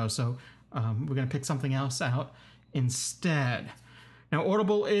months ago, so we're going to pick something else out instead. Now,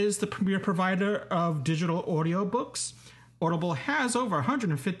 Audible is the premier provider of digital audiobooks. Audible has over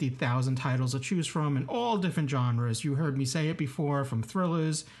 150,000 titles to choose from in all different genres. You heard me say it before, from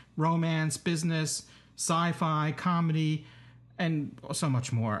thrillers, romance, business, sci-fi, comedy, and so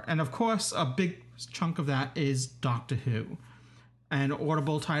much more. And of course, a big chunk of that is Doctor Who. And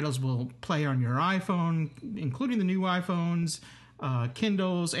Audible titles will play on your iPhone, including the new iPhones,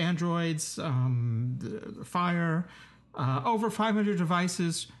 Kindles, Androids, Fire, over 500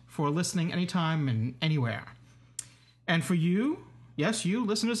 devices for listening anytime and anywhere. And for you, yes, you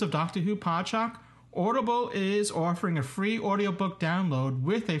listeners of Doctor Who Podshock, Audible is offering a free audiobook download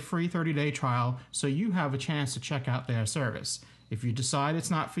with a free 30-day trial, so you have a chance to check out their service. If you decide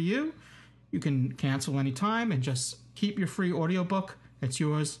it's not for you, you can cancel anytime and just keep your free audiobook. It's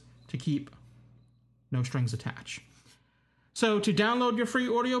yours to keep No strings attached. So to download your free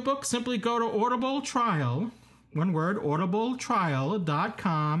audiobook, simply go to Audible Trial, one word,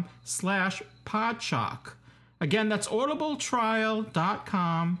 audibletrial.com/Podshock. Again, that's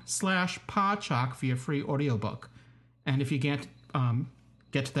audibletrial.com/Podshock for your free audiobook. And if you can't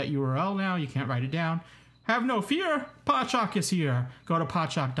get to that URL now, you can't write it down, have no fear, Podshock is here. Go to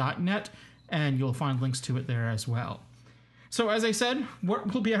podshock.net and you'll find links to it there as well. So as I said,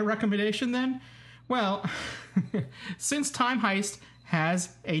 what will be our recommendation then? Well, since Time Heist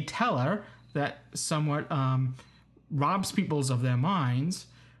has a teller that somewhat robs people of their minds,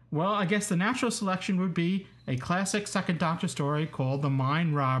 well, I guess the natural selection would be a classic Second Doctor story called The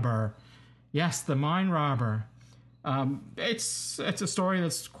Mind Robber. Yes, The Mind Robber. It's a story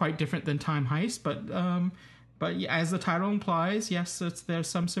that's quite different than Time Heist, but as the title implies, yes, there's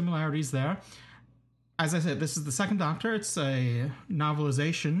some similarities there. As I said, this is the Second Doctor. It's a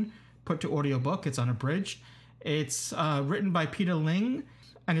novelization put to audiobook. It's unabridged. It's written by Peter Ling,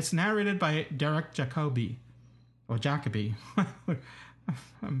 and it's narrated by Derek Jacobi. Or Jacobi.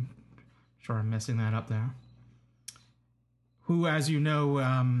 I'm sure I'm messing that up there. Who, as you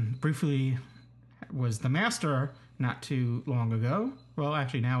know, briefly was the Master not too long ago. Well,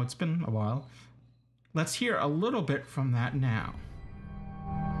 actually, now it's been a while. Let's hear a little bit from that now.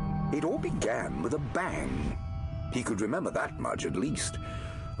 It all began with a bang. He could remember that much at least.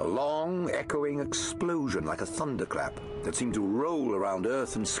 A long, echoing explosion like a thunderclap that seemed to roll around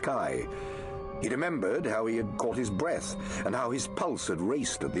earth and sky. He remembered how he had caught his breath and how his pulse had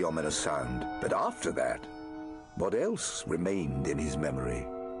raced at the ominous sound. But after that, what else remained in his memory?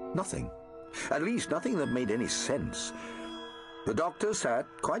 Nothing. At least nothing that made any sense. The Doctor sat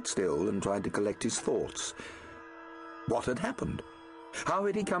quite still and tried to collect his thoughts. What had happened? How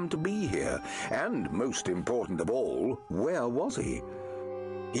had he come to be here? And, most important of all, where was he?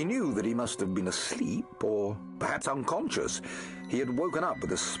 He knew that he must have been asleep, or perhaps unconscious. He had woken up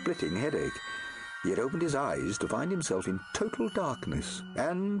with a splitting headache. He had opened his eyes to find himself in total darkness,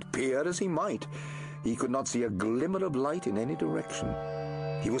 and, peer as he might, he could not see a glimmer of light in any direction.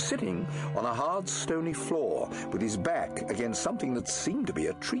 He was sitting on a hard, stony floor, with his back against something that seemed to be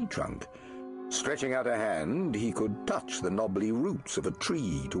a tree trunk. Stretching out a hand, he could touch the knobbly roots of a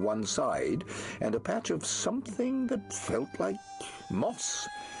tree to one side, and a patch of something that felt like moss.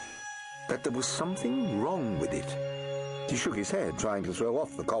 That there was something wrong with it. He shook his head, trying to throw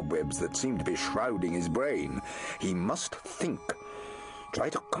off the cobwebs that seemed to be shrouding his brain. He must think. Try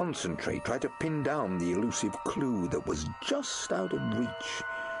to concentrate, try to pin down the elusive clue that was just out of reach.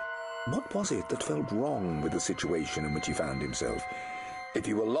 What was it that felt wrong with the situation in which he found himself? If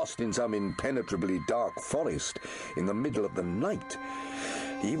he were lost in some impenetrably dark forest in the middle of the night,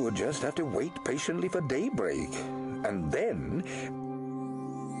 he would just have to wait patiently for daybreak. And then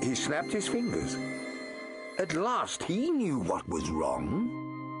he snapped his fingers. At last he knew what was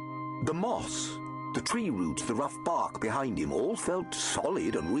wrong. The moss, the tree roots, the rough bark behind him all felt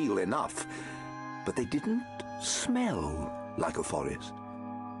solid and real enough, but they didn't smell like a forest.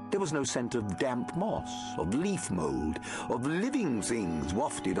 There was no scent of damp moss, of leaf mold, of living things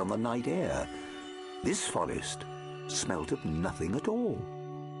wafted on the night air. This forest smelt of nothing at all.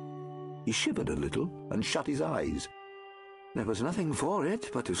 He shivered a little and shut his eyes. There was nothing for it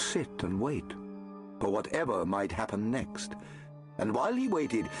but to sit and wait for whatever might happen next. And while he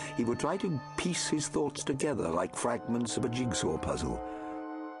waited, he would try to piece his thoughts together like fragments of a jigsaw puzzle.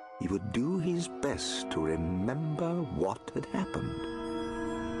 He would do his best to remember what had happened.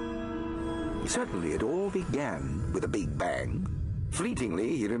 Certainly it all began with a big bang.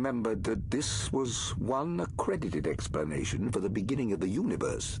 Fleetingly, he remembered that this was one accredited explanation for the beginning of the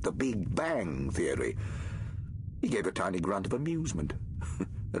universe, the Big Bang Theory. He gave a tiny grunt of amusement.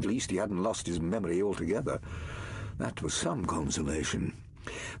 At least he hadn't lost his memory altogether. That was some consolation.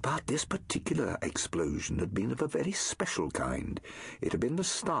 But this particular explosion had been of a very special kind. It had been the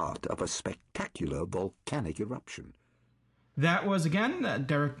start of a spectacular volcanic eruption. That was, again,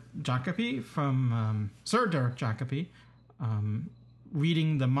 Derek Jacobi from Sir Derek Jacobi,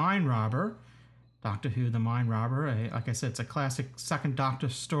 reading The Mind Robber, Doctor Who, The Mind Robber. Like I said, it's a classic Second Doctor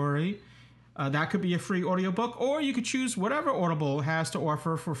story. That could be a free audiobook, or you could choose whatever Audible has to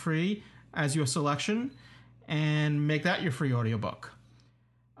offer for free as your selection and make that your free audiobook.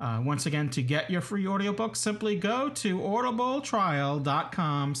 Once again, to get your free audiobook, simply go to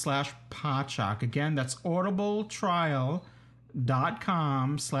audibletrial.com/Podshock. Again, that's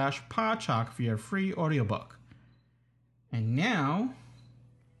audibletrial.com/Podshock for your free audiobook. And now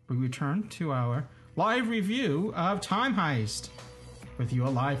we return to our live review of Time Heist with your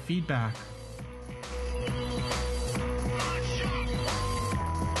live feedback.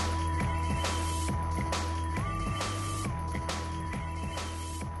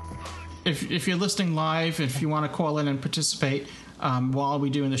 if you're listening live, if you want to call in and participate while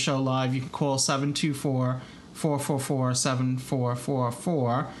we're doing the show live, you can call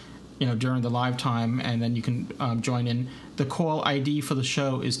 724-444-7444, during the live time, and then you can join in. The call ID for the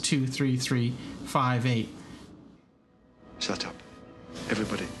show is 23358. Shut up.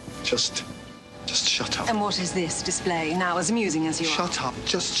 Everybody, just shut up. And what is this display, now as amusing as you are? Shut up.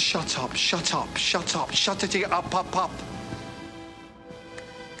 Just shut up. Shut up. Shut up. Shut it up.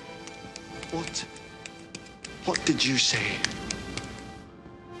 What did you say?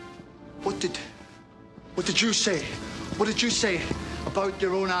 What did you say? What did you say about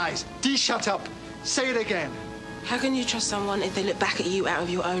your own eyes? Shut up. Say it again. How can you trust someone if they look back at you out of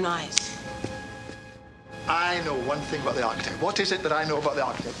your own eyes? I know one thing about the architect. What is it that I know about the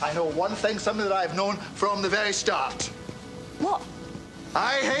architect? I know one thing, something that I've known from the very start. What?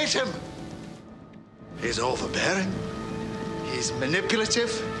 I hate him. He's overbearing. He's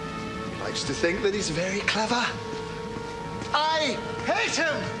manipulative. He likes to think that he's very clever. I hate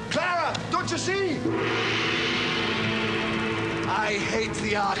him! Clara, don't you see? I hate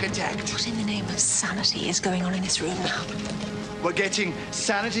the architect. What in the name of sanity is going on in this room now? We're getting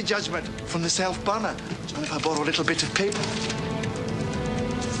sanity judgment from the self-burner. So if I borrow a little bit of paper?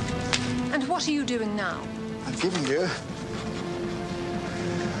 And what are you doing now? I'm giving you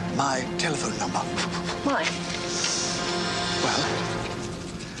my telephone number. Why? Well,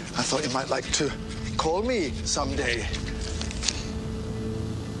 I thought you might like to call me someday.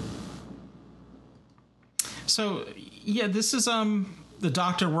 So, yeah, this is the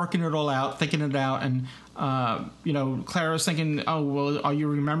doctor working it all out, thinking it out, and Clara's thinking, "Oh, well, are you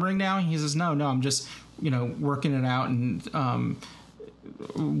remembering now?" And he says, "No, I'm just working it out and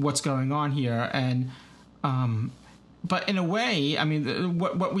what's going on here." And but in a way, I mean,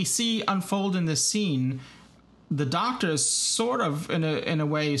 what we see unfold in this scene, the doctor is sort of in a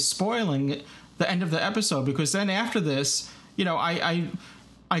way spoiling the end of the episode, because then after this,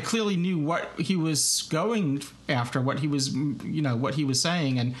 I clearly knew what he was going after, what he was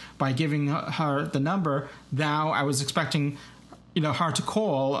saying, and by giving her the number, now I was expecting, her to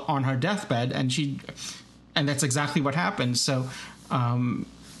call on her deathbed, and that's exactly what happened. So,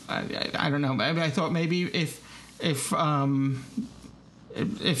 I don't know. I thought maybe if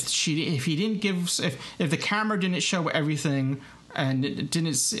the camera didn't show everything, and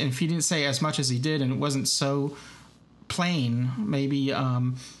if he didn't say as much as he did, and it wasn't so plain, maybe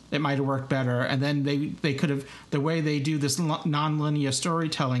it might have worked better. And then they could have, the way they do this non-linear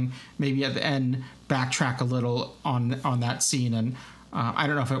storytelling, maybe at the end backtrack a little on that scene, and I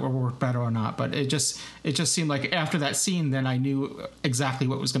don't know if it would work better or not, but it just seemed like after that scene, then I knew exactly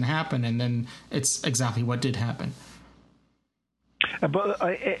what was going to happen, and then it's exactly what did happen. But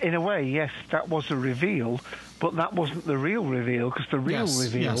in a way, yes, that was a reveal, but that wasn't the real reveal, because the real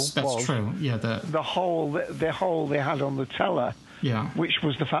reveal that's was true. Yeah, the hole they had on the teller, which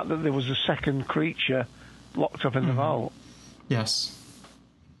was the fact that there was a second creature locked up in the vault. Yes.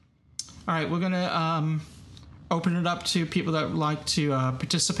 All right, we're gonna open it up to people that would like to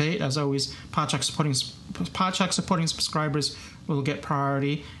participate. As always, Podshock supporting subscribers will get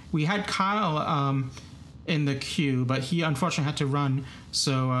priority. We had Kyle in the queue, but he unfortunately had to run,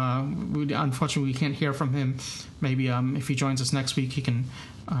 so unfortunately we can't hear from him. Maybe if he joins us next week, he can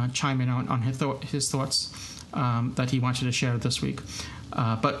chime in on his thoughts that he wanted to share this week.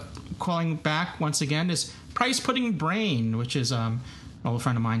 But calling back once again is Price Pudding Brain, which is an old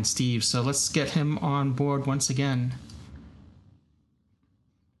friend of mine, Steve. So let's get him on board once again.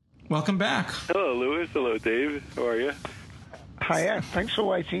 Welcome back. Hello, Louis. Hello, Dave. How are you? Hiya. Thanks for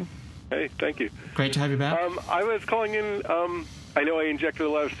waiting. Hey, thank you. Great to have you back. I was calling in. I know I injected a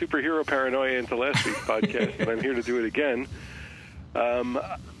lot of superhero paranoia into last week's podcast, and I'm here to do it again.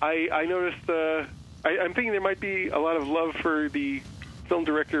 I noticed. I'm thinking there might be a lot of love for the film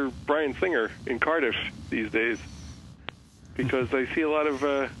director Bryan Singer in Cardiff these days, because I see a lot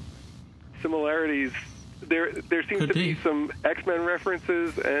of similarities. There seems to be some X-Men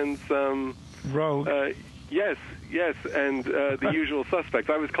references and some Rogue. Yes, and the usual suspects.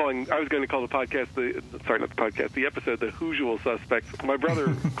 I was going to call the episode the Usual Suspects. My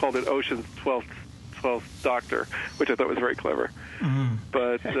brother called it Ocean's 12th Doctor, which I thought was very clever. Mm-hmm.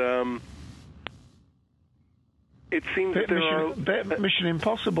 But it seems that there are Mission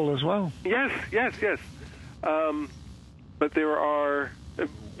Impossible as well. Yes. But there are,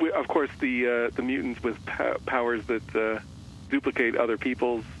 of course, the mutants with powers that duplicate other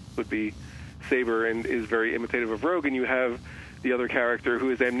people's would be Saber, and is very imitative of Rogue, and you have the other character who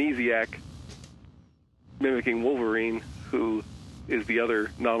is Amnesiac, mimicking Wolverine, who is the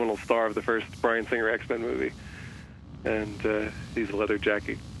other nominal star of the first Bryan Singer X-Men movie. and he's a leather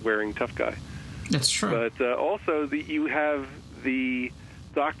jacket wearing tough guy. That's true. But also, you have the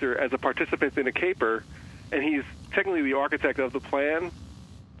Doctor as a participant in a caper, and he's technically the architect of the plan,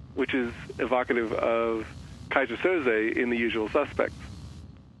 which is evocative of Kaiser Soze in The Usual Suspects.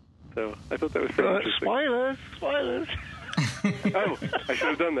 So I thought that was pretty interesting. Spoilers. Oh, I should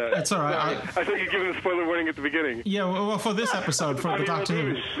have done that. That's all right. I thought you'd given a spoiler warning at the beginning. Yeah, well, for this episode, for the Doctor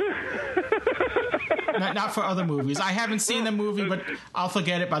Who. Not for other movies. I haven't seen the movie, but I'll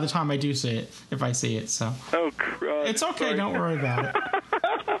forget it by the time I do see it, if I see it. So. Oh, crud. It's okay. Sorry. Don't worry about it.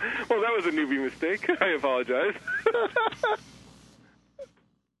 Well, that was a newbie mistake. I apologize.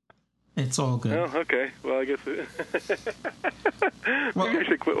 It's all good. Oh, okay. Well, I guess maybe I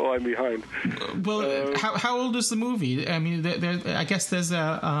should quit while I'm behind. Well, how old is the movie? I mean, I guess there's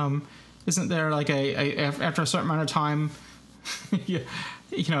a isn't there like a after a certain amount of time, you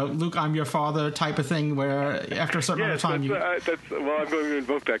know, Luke, I'm your father type of thing, where after a certain amount of time well, I'm going to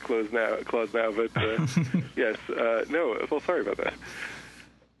invoke that clause now. But yes, no. Well, sorry about that.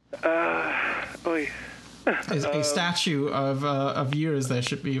 A statue of years there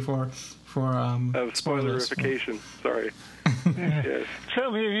should be for spoilers. Spoilerification. Sorry. Yes.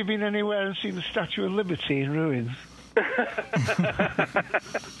 Tell me, have you been anywhere and seen the Statue of Liberty in ruins?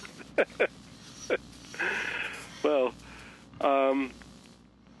 Well,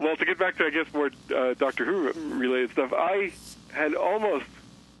 to get back to, I guess, more Doctor Who related stuff, I had almost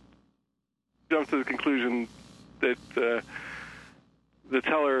jumped to the conclusion that the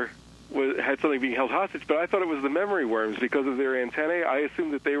teller had something being held hostage, but I thought it was the memory worms because of their antennae. I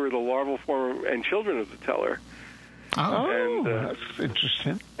assumed that they were the larval form and children of the teller. Oh, and, that's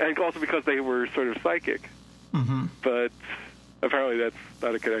interesting. And also because they were sort of psychic. Mm-hmm. But apparently that's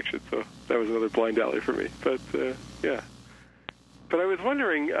not a connection, so that was another blind alley for me. But, yeah. But I was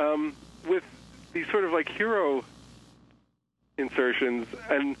wondering, with these sort of like hero insertions,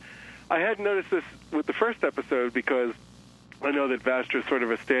 and I had noticed this with the first episode because I know that Vastra's sort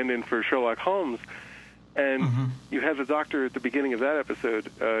of a stand-in for Sherlock Holmes, and you have the Doctor at the beginning of that episode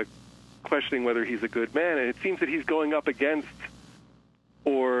questioning whether he's a good man, and it seems that he's going up against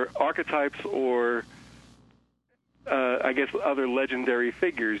or archetypes or I guess other legendary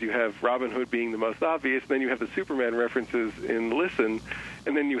figures. You have Robin Hood being the most obvious, and then you have the Superman references in Listen,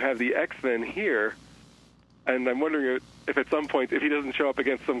 and then you have the X-Men here. And I'm wondering if at some point, if he doesn't show up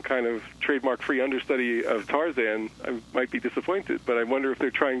against some kind of trademark-free understudy of Tarzan, I might be disappointed. But I wonder if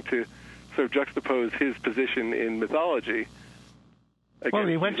they're trying to sort of juxtapose his position in mythology. Well,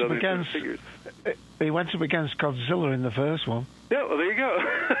 he went up against Godzilla in the first one. Yeah, well, there you go.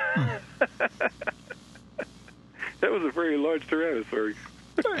 That was a very large Tyrannosaur.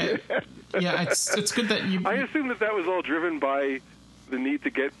 Yeah, it's good that you... I assume that was all driven by the need to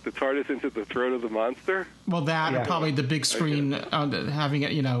get the TARDIS into the throat of the monster. Well, and probably the big screen, having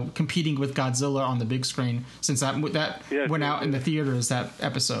it, competing with Godzilla on the big screen, since that went out in the theaters, that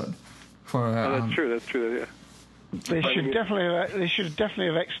episode. That's true. Yeah. They should definitely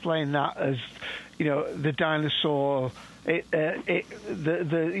have explained that as, the dinosaur. The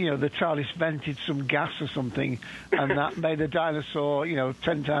TARDIS vented some gas or something, and that made the dinosaur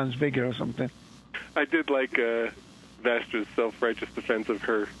 10 times bigger or something. I did like Vastra's self-righteous defense of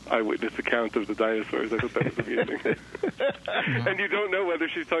her eyewitness account of the dinosaurs. I thought that was amusing. And you don't know whether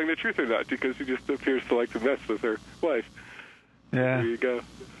she's telling the truth or not because she just appears to like to mess with her wife. Yeah. There you go.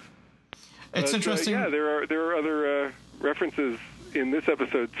 It's interesting. There are other references in this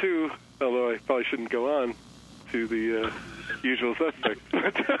episode too, although I probably shouldn't go on to the Usual Suspects.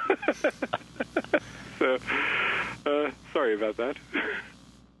 So, sorry about that.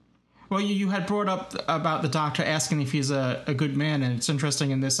 Well, you had brought up about the Doctor asking if he's a good man, and it's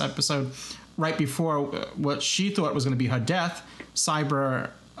interesting in this episode, right before what she thought was going to be her death, Cyber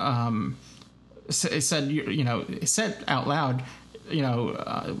said out loud,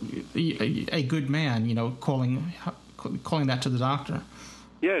 a good man, calling that to the Doctor.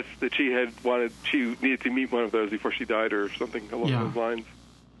 Yes, that she needed to meet one of those before she died or something along those lines.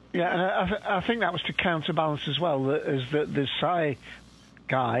 Yeah, and I think that was to counterbalance as well, as the Psy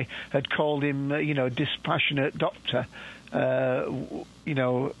guy had called him, dispassionate doctor,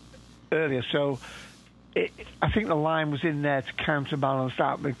 earlier. So I think the line was in there to counterbalance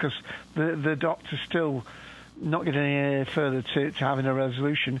that because the Doctor's still not getting any further to having a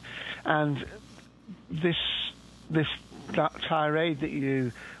resolution. And that tirade that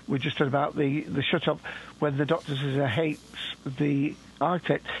you were just said about the shut up, when the Doctor says he hates the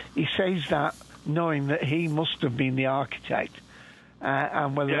architect, he says that knowing that he must have been the architect.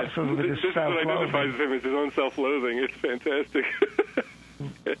 And whether that's sort of this is what identifies him as his own self-loathing. It's fantastic.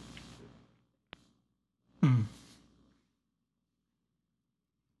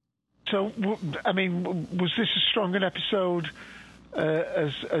 So, I mean, was this as strong an episode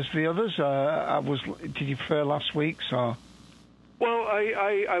as the others? Did you prefer last week's or? Well,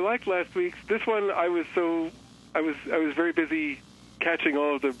 I liked last week's. This one, I was very busy catching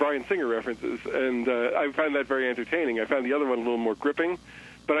all of the Bryan Singer references, and I found that very entertaining. I found the other one a little more gripping,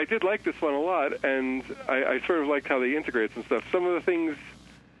 but I did like this one a lot, and I sort of liked how they integrate some stuff. Some of the things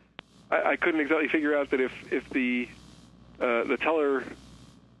I couldn't exactly figure out that if the teller,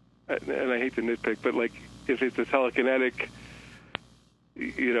 and I hate to nitpick, but like if it's a telekinetic,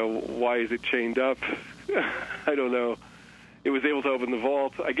 why is it chained up? I don't know. It was able to open the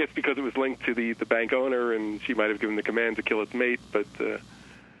vault, I guess because it was linked to the bank owner, and she might have given the command to kill its mate, but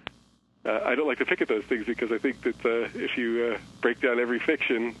I don't like to pick at those things because I think that if you break down every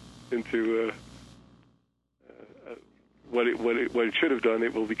fiction into what it should have done,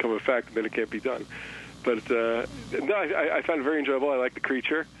 it will become a fact, and then it can't be done. But no, I found it very enjoyable. I like the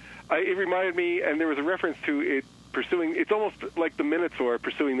creature. It reminded me, and there was a reference to it pursuing, it's almost like the Minotaur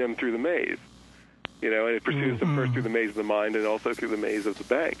pursuing them through the maze. And it pursues them first through the maze of the mind and also through the maze of the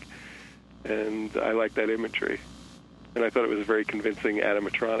bank. And I like that imagery. And I thought it was very convincing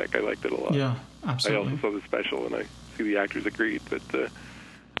animatronic. I liked it a lot. Yeah, absolutely. I also saw the special, and I see the actors agreed, but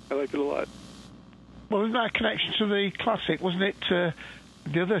I liked it a lot. Well, isn't that a connection to the classic? Wasn't it the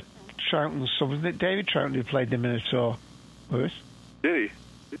other Troughton's son? Wasn't it David Troughton who played the Minotaur? Lewis? Did he?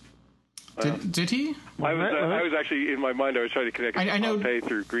 Did he? I was actually, in my mind, I was trying to connect Pompeii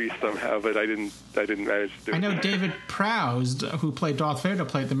through Greece somehow, but I didn't manage to do it. I know David Prowse, who played Darth Vader,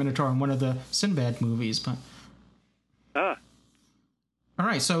 played the Minotaur in one of the Sinbad movies, but... Ah. All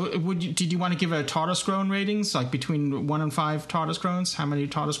right, so did you want to give a TARDIS groan ratings, like between 1 and 5 TARDIS groans? How many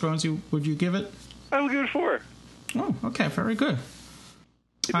TARDIS groans would you give it? I would give it 4. Oh, okay, very good.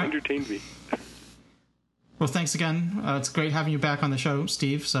 It entertained me. Well, thanks again. It's great having you back on the show,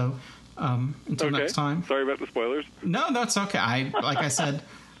 Steve, so... until next time. Sorry about the spoilers. No, that's okay. Like I said,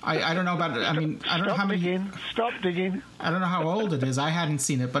 I don't know about it. I mean, I don't know how many. Stop digging. I don't know how old it is. I hadn't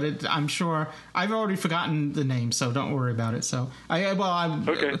seen it, but I'm sure I've already forgotten the name, so don't worry about it. So I'm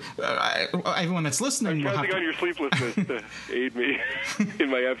okay. Everyone that's listening, I'm counting on your sleeplessness to aid me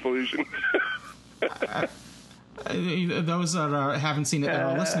in my absolution. Those that haven't seen it that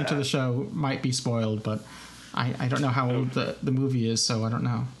are listening to the show might be spoiled, but I don't know how old the movie is, so I don't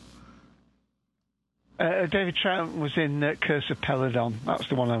know. David Troughton was in Curse of Peladon. That's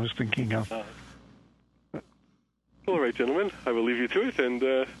the one I was thinking of. All right, gentlemen. I will leave you to it,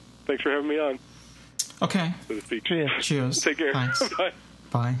 and thanks for having me on. Okay. So to speak. Cheers. Take care. Thanks. Bye.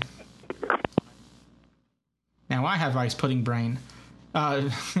 Bye. Now, I have rice pudding brain.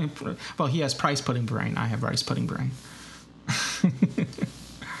 Well, he has price pudding brain. I have rice pudding brain.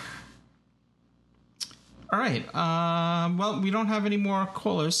 All right. Well, we don't have any more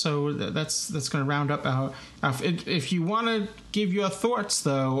callers, so that's going to round up our. If you want to give your thoughts,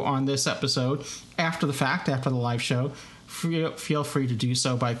 though, on this episode after the fact, after the live show, feel free to do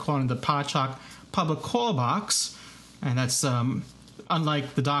so by calling the Podshock public call box, and that's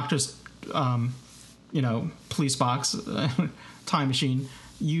unlike the doctor's, police box, time machine.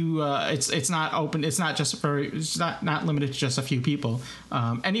 It's not open. It's not just it's not limited to just a few people.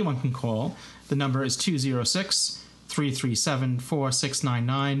 Anyone can call. The number is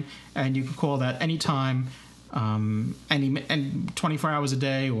 206-337-4699, and you can call that anytime, and 24 hours a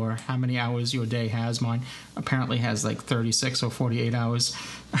day, or how many hours your day has. Mine apparently has like 36 or 48 hours,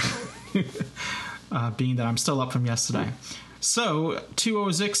 being that I'm still up from yesterday. So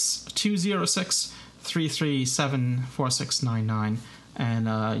 206-337-4699.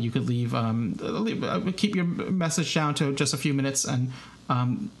 And you could leave keep your message down to just a few minutes, and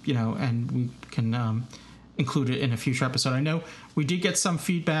and we can include it in a future episode. I know we did get some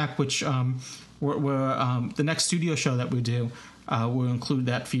feedback, which we're the next studio show that we do, we'll include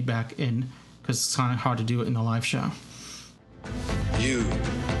that feedback in, because it's kind of hard to do it in the live show. You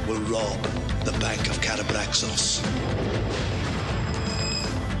will rob the Bank of Carabraxos.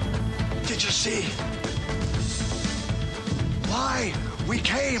 Did you see? Why we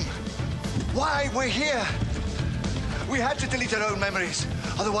came? Why we're here? We had to delete our own memories.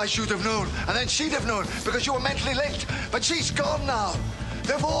 Otherwise you'd have known, and then she'd have known, because you were mentally linked. But she's gone now.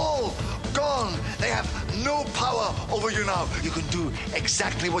 They've all gone. They have no power over you now. You can do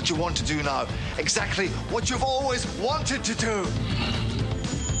exactly what you want to do now. Exactly what you've always wanted to do.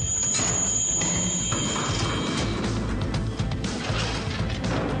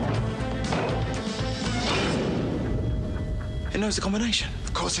 It knows the combination.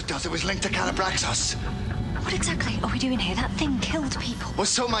 Of course it does. It was linked to Carabraxos. What exactly are we doing here? That thing killed people. Well,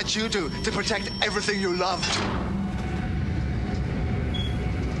 so much you do to protect everything you loved.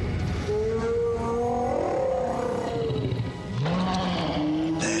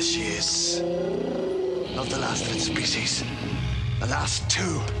 she is not the last of its species. The last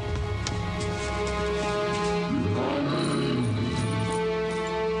two.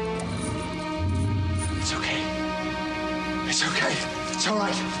 It's okay. It's okay. It's all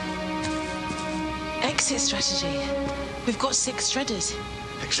right. Exit strategy. We've got 6 shredders.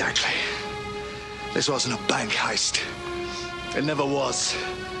 Exactly. This wasn't a bank heist. It never was.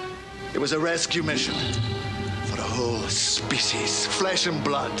 It was a rescue mission for a whole species, flesh and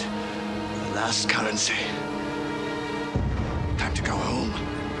blood. The last currency. Time to go home.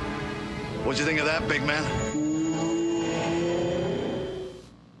 What'd you think of that, big man?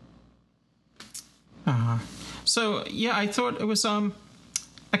 So yeah, I thought it was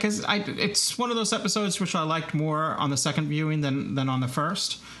because it's one of those episodes which I liked more on the second viewing than on the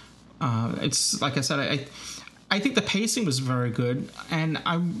first. It's like I said, I think the pacing was very good, and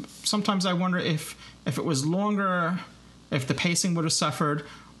sometimes I wonder if it was longer, if the pacing would have suffered,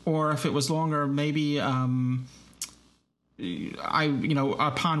 or if it was longer, maybe upon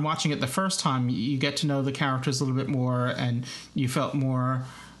watching it the first time, you get to know the characters a little bit more, and you felt more,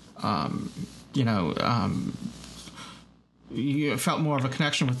 you felt more of a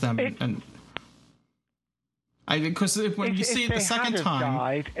connection with them, because when you see it the second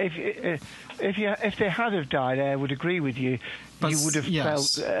time, if they had have died, I would agree with you. You would have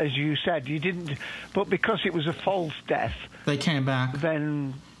felt, as you said, you didn't. But because it was a false death, they came back.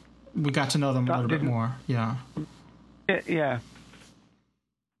 Then we got to know them a little bit more. Yeah. Yeah.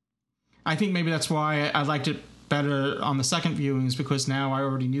 I think maybe that's why I liked it better on the second viewings, because now I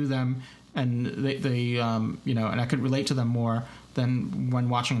already knew them, and they and I could relate to them more than when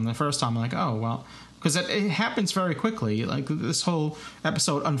watching them the first time. I'm like, oh well. Because it happens very quickly. Like, this whole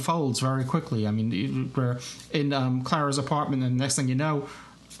episode unfolds very quickly. I mean, we're in Clara's apartment, and the next thing you know,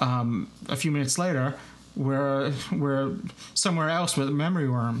 a few minutes later, we're somewhere else with memory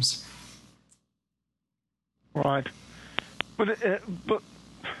worms. Right. But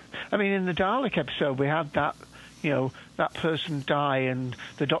I mean, in the Dalek episode, we had that, that person die, and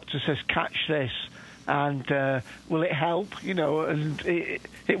the doctor says, "Catch this." And will it help? And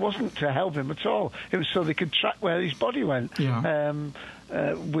it wasn't to help him at all. It was so they could track where his body went. Yeah.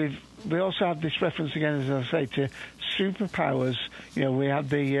 We also had this reference again, as I say, to superpowers. We had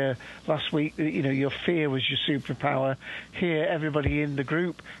the last week. Your fear was your superpower. Here, everybody in the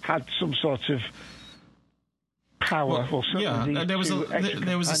group had some sort of power. There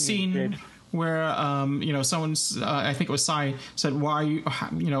was a scene where someone's I think it was Sai said, why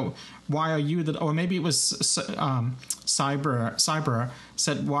are you the, or maybe it was Cyber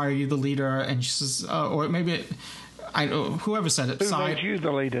said, why are you the leader? And she says, or maybe whoever said it, who made you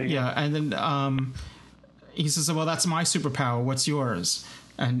the leader? Yeah. And then he says, well, that's my superpower, what's yours?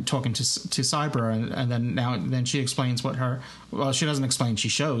 And talking to Cyber, and then she explains what she doesn't explain,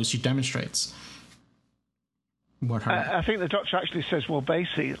 she demonstrates what her... I think the doctor actually says, well,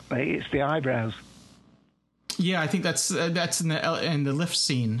 basically, it's the eyebrows. Yeah, I think that's in the lift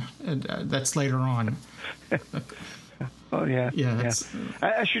scene. That's later on. Oh, yeah. Yeah.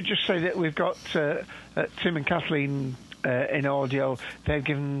 I should just say that we've got Tim and Kathleen in audio. They've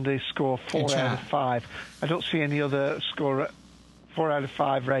given the score 4 out of 5. I don't see any other score 4 out of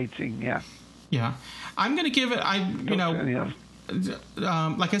 5 rating, yeah. Yeah. I'm going to give it,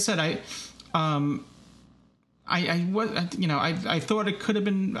 like I said, I thought it could have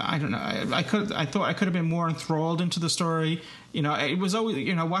been. I don't know. I thought I could have been more enthralled into the story. It was always.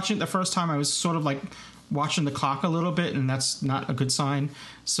 Watching it the first time, I was sort of like watching the clock a little bit, and that's not a good sign.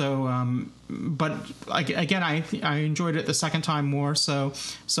 So, but again, I enjoyed it the second time more. So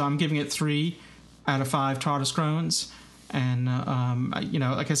I'm giving it 3 out of 5 TARDIS groans. And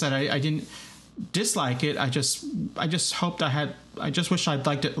like I said, I didn't dislike it. I just hoped I just wish I'd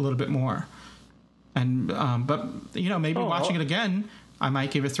liked it a little bit more. And but maybe watching it again, I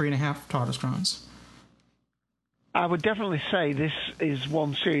might give it 3.5 TARDIS groans. I would definitely say this is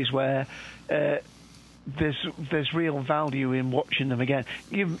one series where there's real value in watching them again.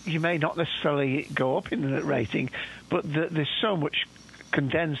 You may not necessarily go up in the rating, but there's so much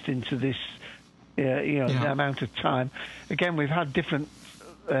condensed into this the amount of time. Again, we've had different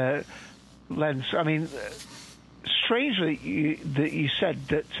lengths. I mean, strangely, you said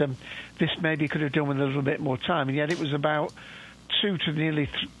that this maybe could have done with a little bit more time, and yet it was about 2 to nearly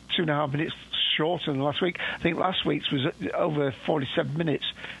 2.5 minutes shorter than last week. I think last week's was over 47 minutes.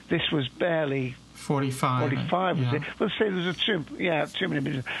 This was barely 45. 45 was it? Let's say there's a 2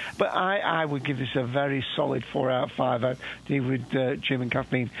 minutes. But I would give this a very solid 4 out of 5. I do with Jim and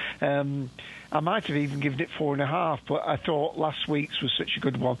Kathleen. I might have even given it 4.5, but I thought last week's was such a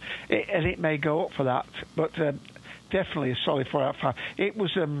good one, and it may go up for that. But definitely a solid 4 out of 5. It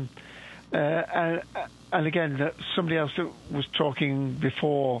was, and again, somebody else that was talking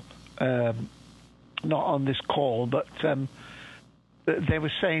before, not on this call, but they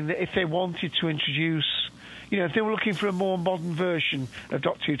were saying that if they wanted to introduce, if they were looking for a more modern version of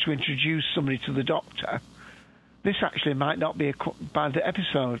Doctor Who to introduce somebody to the Doctor, this actually might not be a bad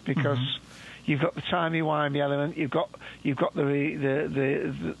episode, because you've got the timey-wimey element, you've got the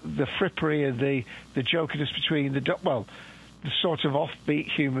frippery and the jokiness between the sort of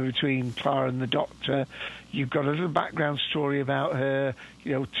offbeat humour between Clara and the Doctor. You've got a little background story about her,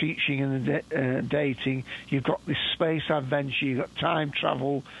 teaching and dating. You've got this space adventure. You've got time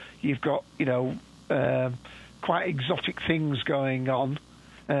travel. You've got, quite exotic things going on.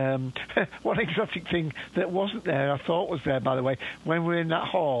 One exotic thing that wasn't there, I thought was there, by the way, when we were in that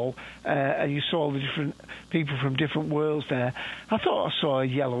hall and you saw all the different people from different worlds there, I thought I saw a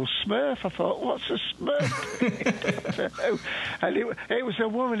yellow Smurf. I thought, what's a Smurf? And it was a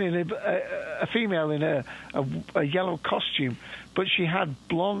woman a female in a yellow costume, but she had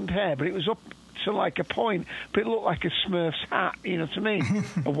blonde hair, but it was up to like a point, but it looked like a Smurf's hat, to me,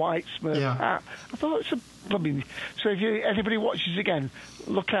 a white Smurf hat. I thought it's a blooming. So if anybody watches again,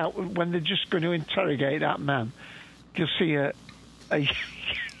 look out when they're just going to interrogate that man. You'll see a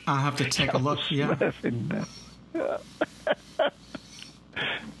I'll have to take a look. Yeah. In there.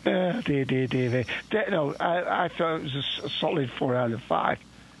 Dear. No, I thought it was a solid 4 out of 5.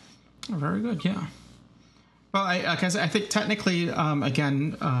 Oh, very good. Yeah. Well, I think technically,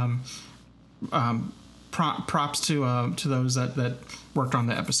 again. Props to those that worked on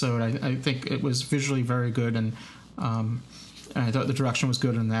the episode. I think it was visually very good, and I thought the direction was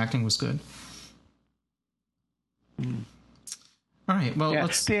good and the acting was good. All right, well,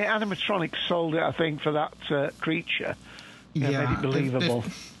 let's... The animatronics sold it, I think, for that creature. Made it believable.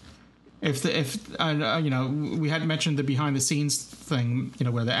 If we had mentioned the behind the scenes thing,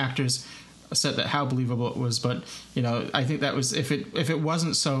 where the actors said that how believable it was, but I think that was if it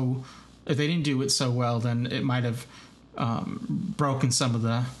wasn't so. If they didn't do it so well, then it might have broken some of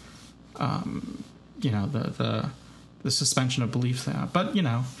the, the suspension of belief there. But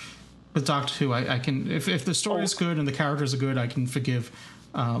with Doctor Who, I can if the story is good and the characters are good, I can forgive,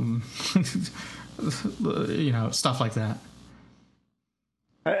 stuff like that.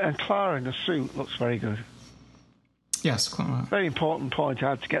 And Clara in the suit looks very good. Yes, Clara. Very important point. I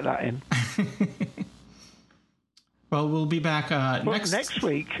had to get that in. Well, we'll be back next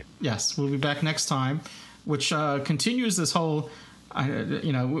week. Yes, we'll be back next time, which continues this whole,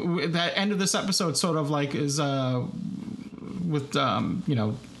 that end of this episode sort of like is with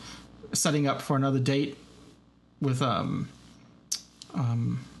setting up for another date with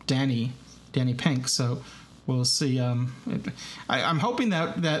Danny Pink. So we'll see. I'm hoping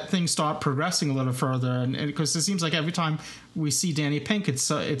that things start progressing a little further, and because it seems like every time we see Danny Pink,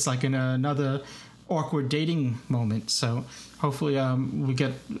 it's like in another awkward dating moment. So hopefully we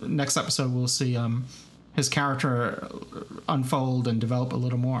get next episode, we'll see his character unfold and develop a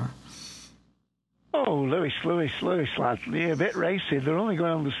little more. Oh, Lewis, lad, you're a bit racy. They're only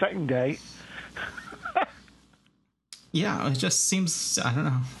going on the second date. Yeah, it just seems, I don't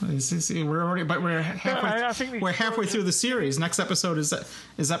know. We're halfway through the series. Next episode is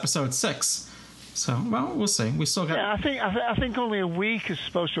episode 6. So, well, we'll see. We still got. Yeah, I think only a week is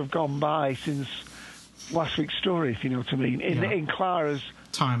supposed to have gone by since last week's story, if you know what I mean, in Clara's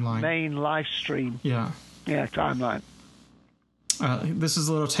timeline, main live stream. Yeah, timeline. This is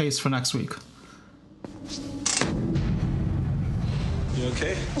a little taste for next week. You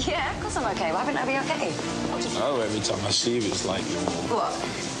okay? Yeah, of course I'm okay. Why wouldn't I be okay? Oh, every time I see you, it's like you're what?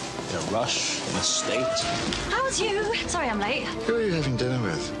 In a rush, in a state. How's you? Sorry I'm late. Who are you having dinner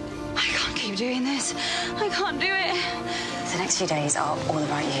with? I can't keep doing this. I can't do it. The next few days are all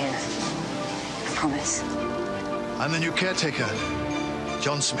about you. I promise. I'm the new caretaker,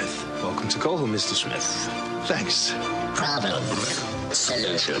 John Smith. Welcome to Colville, Mr. Smith. Thanks. Problem.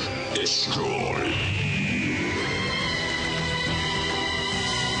 Solution. Destroy.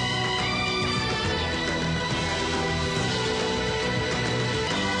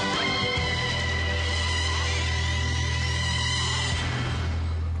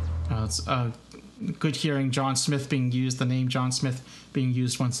 It's good hearing John Smith being used, the name John Smith being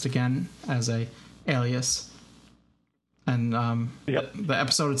used once again as a alias. And the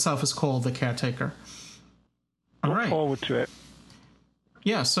episode itself is called The Caretaker. All right. Look forward to it.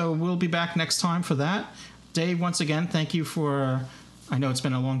 Yeah, so we'll be back next time for that. Dave, once again, thank you for... I know it's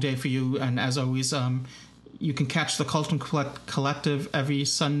been a long day for you, and as always, you can catch the Colton Collective every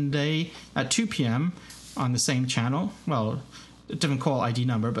Sunday at 2 p.m. on the same channel. Well, different call ID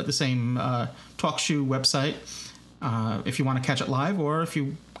number, but the same TalkShoe website. if you want to catch it live, or if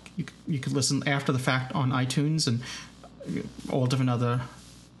you could listen after the fact on iTunes and all different other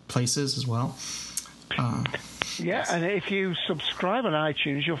places as well. Yeah, and if you subscribe on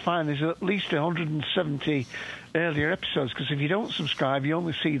iTunes, you'll find there's at least 170 earlier episodes, because if you don't subscribe, you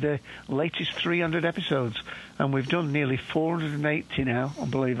only see the latest 300 episodes, and we've done nearly 480 now,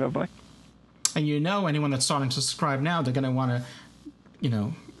 unbelievably. And anyone that's starting to subscribe now, they're going to want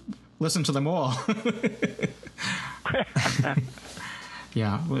to, listen to them all.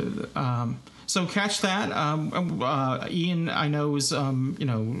 Yeah. So catch that. Ian, I know, is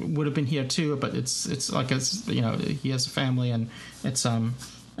would have been here too, but it's like he has a family, and it's a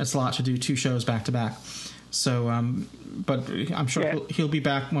lot to do 2 shows back to back. So, but I'm sure he'll be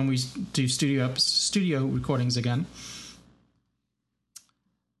back when we do studio recordings again.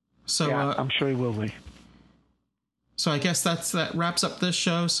 So I'm sure he will be. So I guess that wraps up this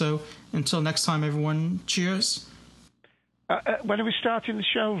show. So until next time, everyone, cheers. When are we starting the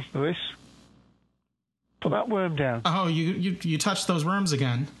show, Lewis? Put that worm down. Oh, you touched those worms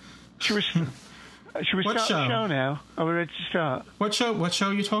again. Should we start the show now? Are we ready to start? What show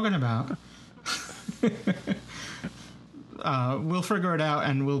are you talking about? We'll figure it out,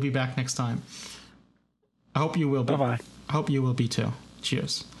 and we'll be back next time. I hope you will be. Bye-bye. I hope you will be too.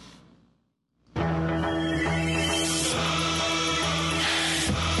 Cheers.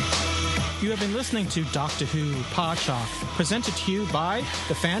 You have been listening to Doctor Who Podshock, presented to you by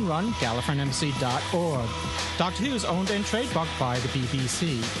the fan-run GallifreyanEmbassy.org. Doctor Who is owned and trademarked by the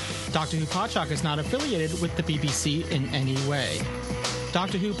BBC. Doctor Who Podshock is not affiliated with the BBC in any way.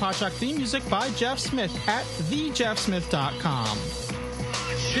 Doctor Who Podshock theme music by Jeff Smith at thejeffsmith.com.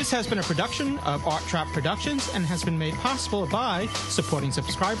 This has been a production of Art Trap Productions and has been made possible by supporting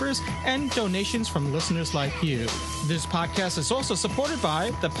subscribers and donations from listeners like you. This podcast is also supported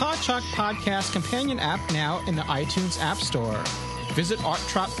by the Podshock Podcast Companion app, now in the iTunes App Store. Visit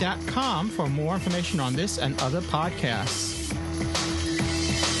arttrap.com for more information on this and other podcasts.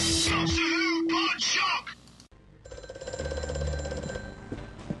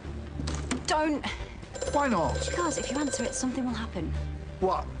 Don't. Why not? Because if you answer it, something will happen.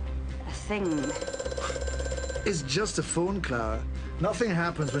 What? A thing. It's just a phone, Clara. Nothing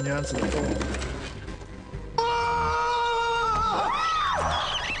happens when you answer the phone.